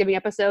 the Thanksgiving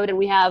episode, and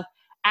we have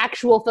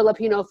actual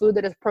Filipino food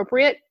that is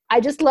appropriate.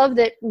 I just love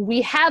that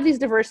we have these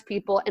diverse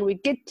people and we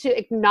get to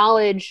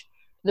acknowledge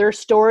their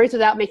stories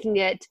without making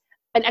it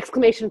an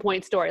exclamation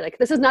point story. Like,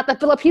 this is not the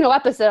Filipino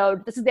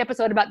episode. This is the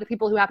episode about the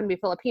people who happen to be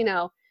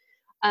Filipino.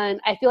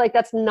 And I feel like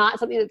that's not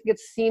something that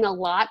gets seen a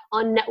lot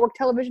on network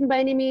television by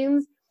any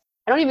means.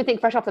 I don't even think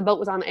Fresh Off the Boat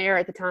was on air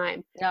at the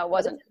time. No, it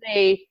wasn't. It's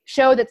a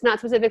show that's not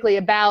specifically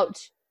about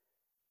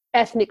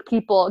ethnic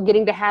people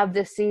getting to have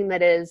this scene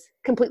that is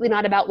completely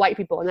not about white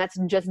people. And that's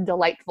just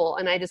delightful.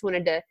 And I just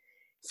wanted to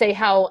say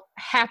how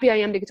happy I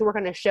am to get to work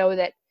on a show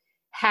that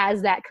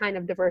has that kind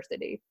of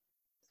diversity.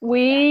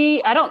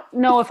 I don't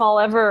know if I'll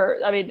ever,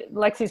 I mean,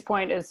 Lexi's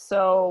point is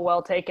so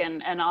well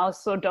taken, and I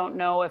also don't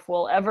know if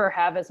we'll ever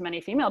have as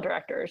many female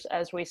directors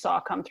as we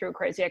saw come through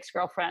Crazy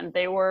Ex-Girlfriend.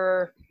 They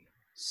were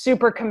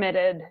super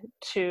committed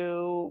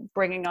to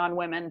bringing on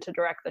women to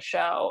direct the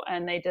show,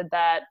 and they did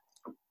that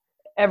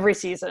every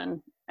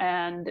season.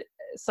 And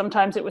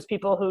sometimes it was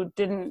people who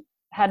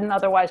hadn't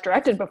otherwise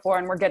directed before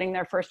and were getting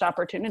their first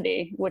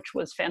opportunity, which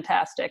was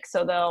fantastic.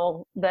 So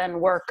they'll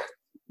then work,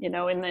 in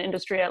the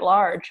industry at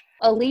large.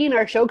 Aline,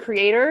 our show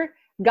creator,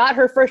 got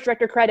her first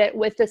director credit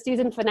with the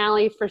season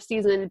finale for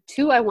season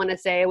 2, I want to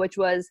say, which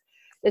was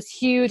this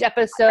huge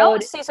episode. No, it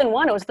was season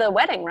 1. It was the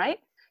wedding, right?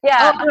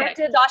 Yeah,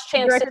 directed Josh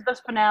Chan directed the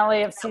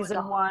finale of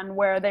season 1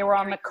 where they were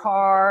on the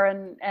car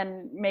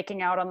and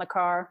making out on the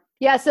car.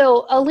 Yeah,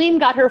 so Aline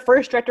got her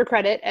first director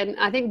credit, and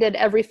I think did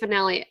every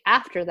finale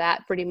after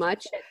that, pretty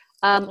much,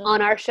 on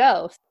our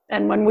show.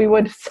 And when we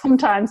would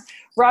sometimes,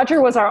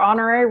 Roger was our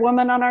honorary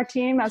woman on our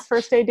team as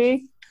first AD.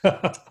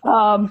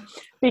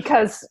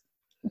 Because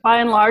by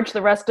and large,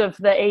 the rest of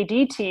the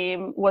AD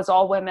team was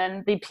all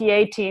women. The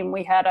PA team,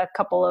 we had a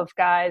couple of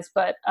guys,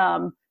 but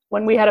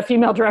when we had a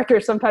female director,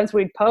 sometimes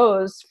we'd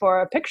pose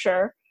for a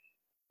picture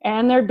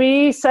and there'd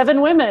be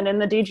 7 women in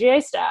the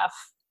DGA staff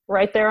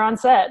right there on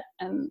set.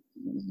 And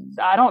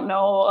I don't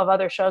know of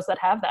other shows that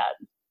have that.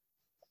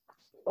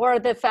 Or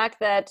the fact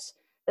that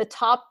the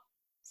top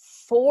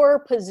 4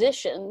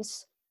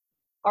 positions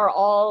are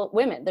all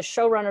women. The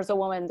showrunner's a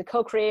woman. The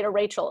co-creator,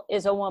 Rachel,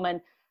 is a woman.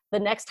 The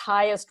next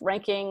highest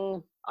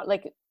ranking,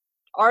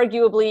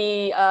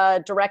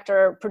 arguably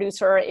director,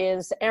 producer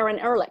is Erin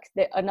Ehrlich,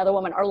 another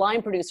woman. Our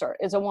line producer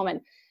is a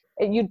woman.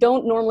 You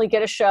don't normally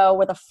get a show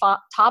where the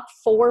top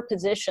 4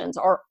 positions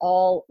are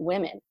all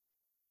women.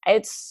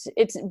 It's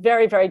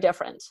very, very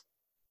different.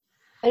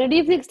 And it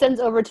even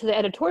extends over to the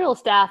editorial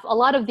staff. A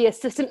lot of the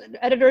assistant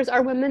editors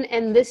are women.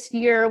 And this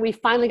year we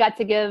finally got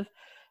to give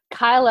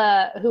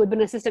Kyla, who had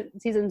been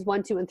assistant seasons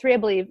 1, 2, and 3, I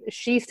believe,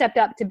 she stepped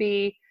up to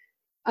be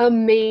a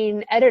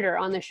main editor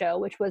on the show,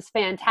 which was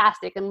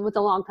fantastic and was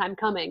a long time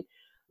coming.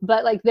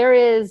 But there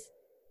is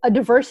a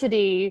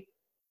diversity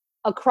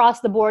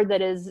across the board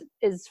that is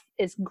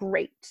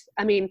great.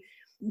 I mean,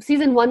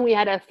 season 1 we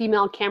had a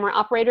female camera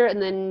operator, and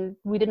then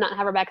we did not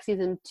have her back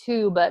season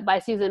 2. But by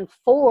season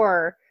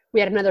 4, we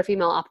had another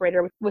female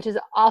operator, which is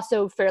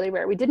also fairly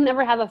rare. We didn't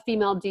ever have a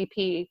female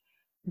DP,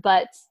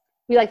 but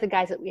we like the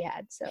guys that we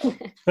had. So,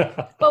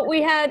 but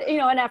we had,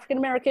 an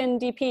African-American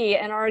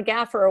DP, and our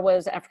gaffer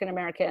was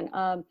African-American.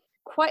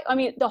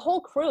 The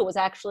whole crew was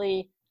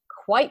actually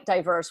quite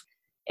diverse.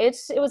 It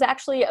was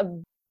actually a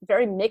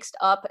very mixed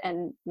up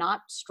and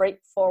not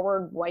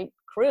straightforward white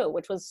crew,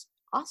 which was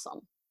awesome.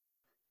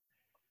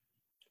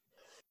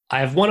 I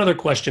have one other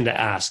question to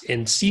ask.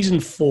 In season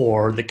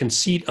 4, the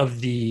conceit of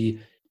the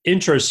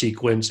intro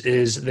sequence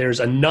is there's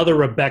another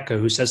Rebecca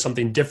who says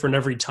something different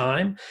every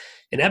time.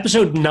 In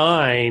episode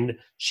 9,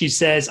 she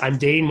says, "I'm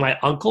dating my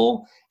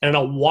uncle," and in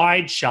a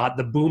wide shot,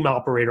 the boom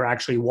operator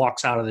actually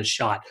walks out of the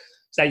shot.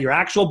 Is that your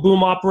actual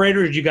boom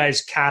operator, or did you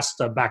guys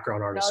cast a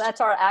background artist? No, that's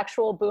our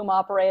actual boom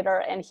operator,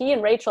 and he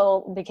and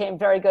Rachel became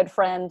very good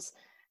friends,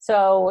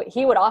 so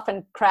he would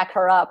often crack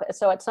her up.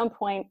 So at some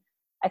point,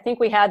 I think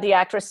we had the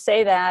actress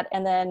say that,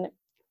 and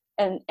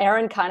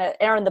Aaron,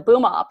 the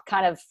boom op,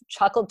 kind of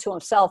chuckled to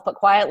himself, but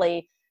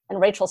quietly. And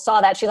Rachel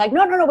saw that. She's like,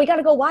 no, we got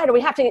to go wider. We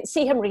have to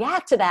see him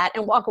react to that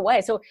and walk away.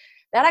 So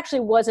that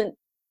actually wasn't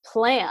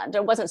planned.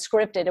 It wasn't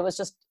scripted. It was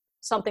just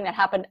something that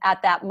happened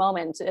at that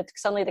moment.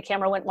 Suddenly the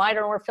camera went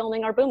wider and we're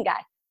filming our boom guy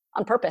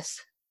on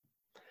purpose.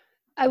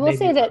 I will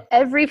say that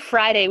every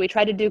Friday we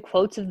try to do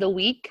quotes of the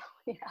week.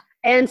 Yeah.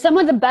 And some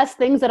of the best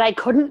things that I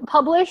couldn't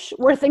publish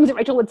were things that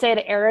Rachel would say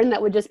to Aaron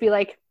that would just be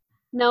like,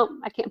 no,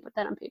 I can't put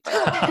that on paper.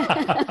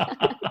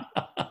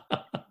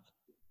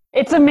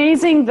 It's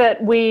amazing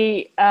that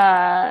we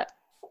all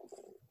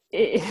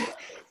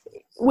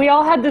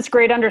had this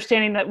great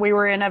understanding that we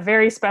were in a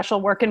very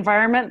special work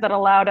environment that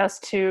allowed us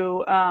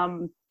to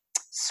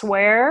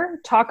swear,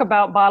 talk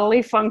about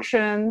bodily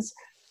functions,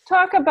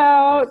 talk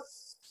about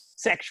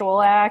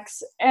sexual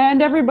acts,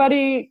 and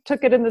everybody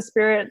took it in the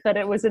spirit that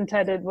it was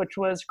intended, which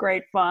was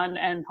great fun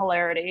and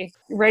hilarity.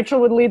 Rachel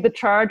would lead the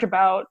charge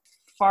about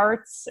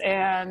farts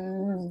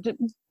and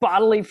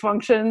bodily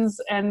functions,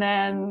 and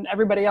then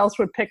everybody else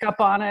would pick up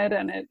on it,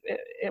 and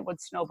it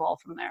would snowball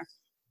from there.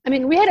 I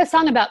mean, we had a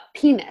song about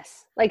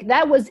penis.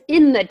 That was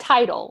in the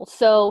title.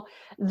 So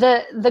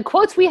the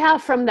quotes we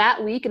have from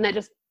that week and that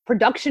just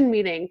production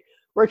meeting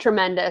were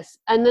tremendous.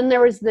 And then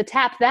there was the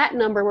Tap That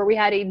number where we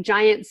had a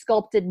giant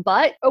sculpted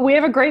butt. We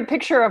have a great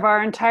picture of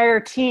our entire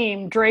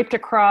team draped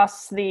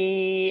across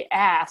the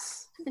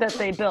ass that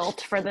they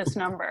built for this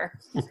number,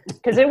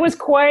 because it was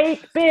quite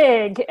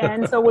big,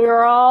 and so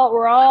we're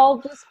all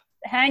just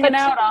hanging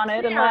out on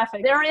it and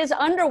laughing. There is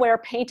underwear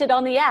painted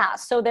on the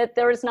ass so that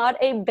there is not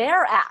a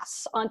bare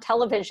ass on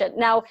television.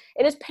 Now,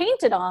 it is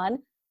painted on.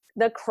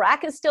 The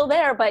crack is still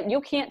there, but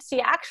you can't see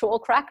actual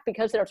crack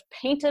because there's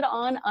painted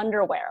on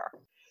underwear.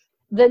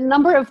 The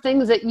number of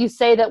things that you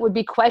say that would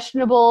be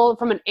questionable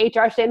from an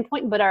HR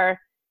standpoint, but are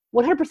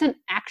 100%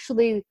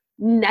 actually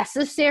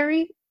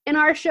necessary in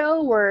our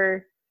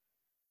show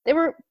they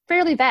were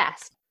fairly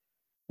vast.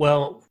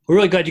 Well, we're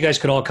really glad you guys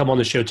could all come on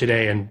the show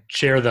today and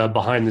share the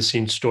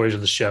behind-the-scenes stories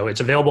of the show.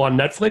 It's available on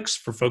Netflix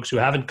for folks who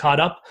haven't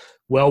caught up.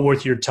 Well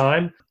worth your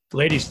time.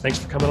 Ladies, thanks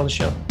for coming on the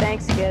show.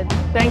 Thanks, Skid.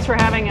 Thanks for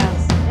having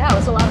us. Yeah, it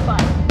was a lot of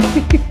fun.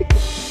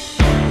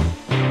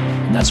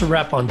 And that's a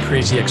wrap on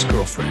Crazy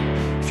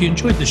Ex-Girlfriend. If you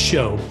enjoyed the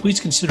show,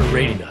 please consider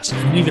rating us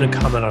and leaving a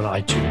comment on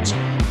iTunes.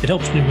 It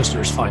helps new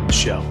listeners find the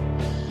show.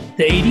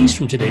 The 80s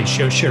from today's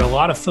show shared a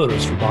lot of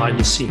photos from behind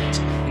the scenes,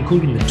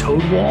 including the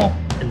toad wall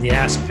and the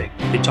ass pic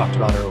they talked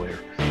about earlier.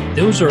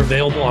 Those are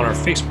available on our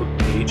Facebook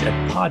page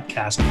at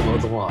Podcast Below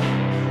the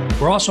Line.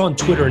 We're also on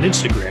Twitter and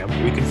Instagram,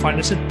 where you can find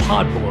us at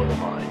Pod Below the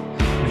Line.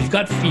 If you've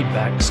got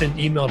feedback, send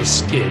email to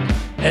skid,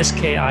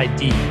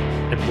 S-K-I-D,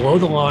 at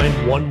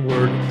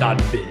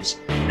belowtheline1word.biz.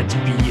 That's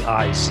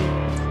B-I-Z.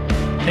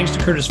 Thanks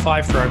to Curtis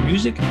Five for our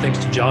music, and thanks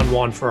to John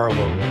Wan for our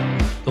logo.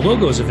 The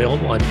logo is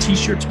available on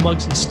t-shirts,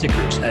 mugs, and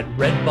stickers at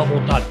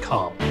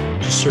redbubble.com.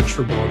 Just search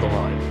for Below the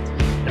Line.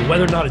 And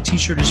whether or not a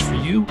t-shirt is for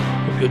you,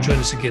 hope you'll join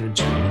us again in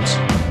 2 weeks.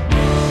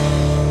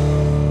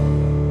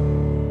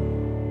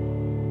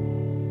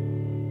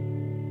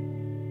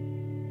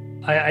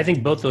 I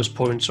think both those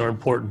points are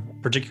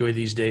important, particularly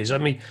these days. I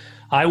mean,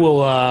 I will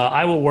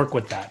work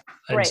with that.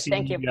 Great,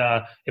 thank you.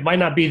 It might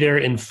not be there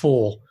in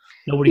full.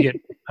 Nobody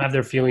have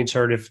their feelings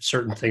hurt if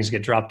certain things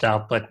get dropped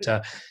out. But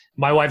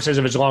my wife says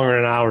if it's longer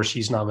than an hour,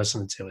 she's not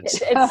listening to it.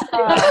 So.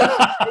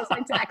 It's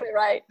exactly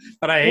right.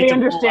 But I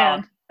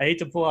hate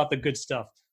to pull out the good stuff.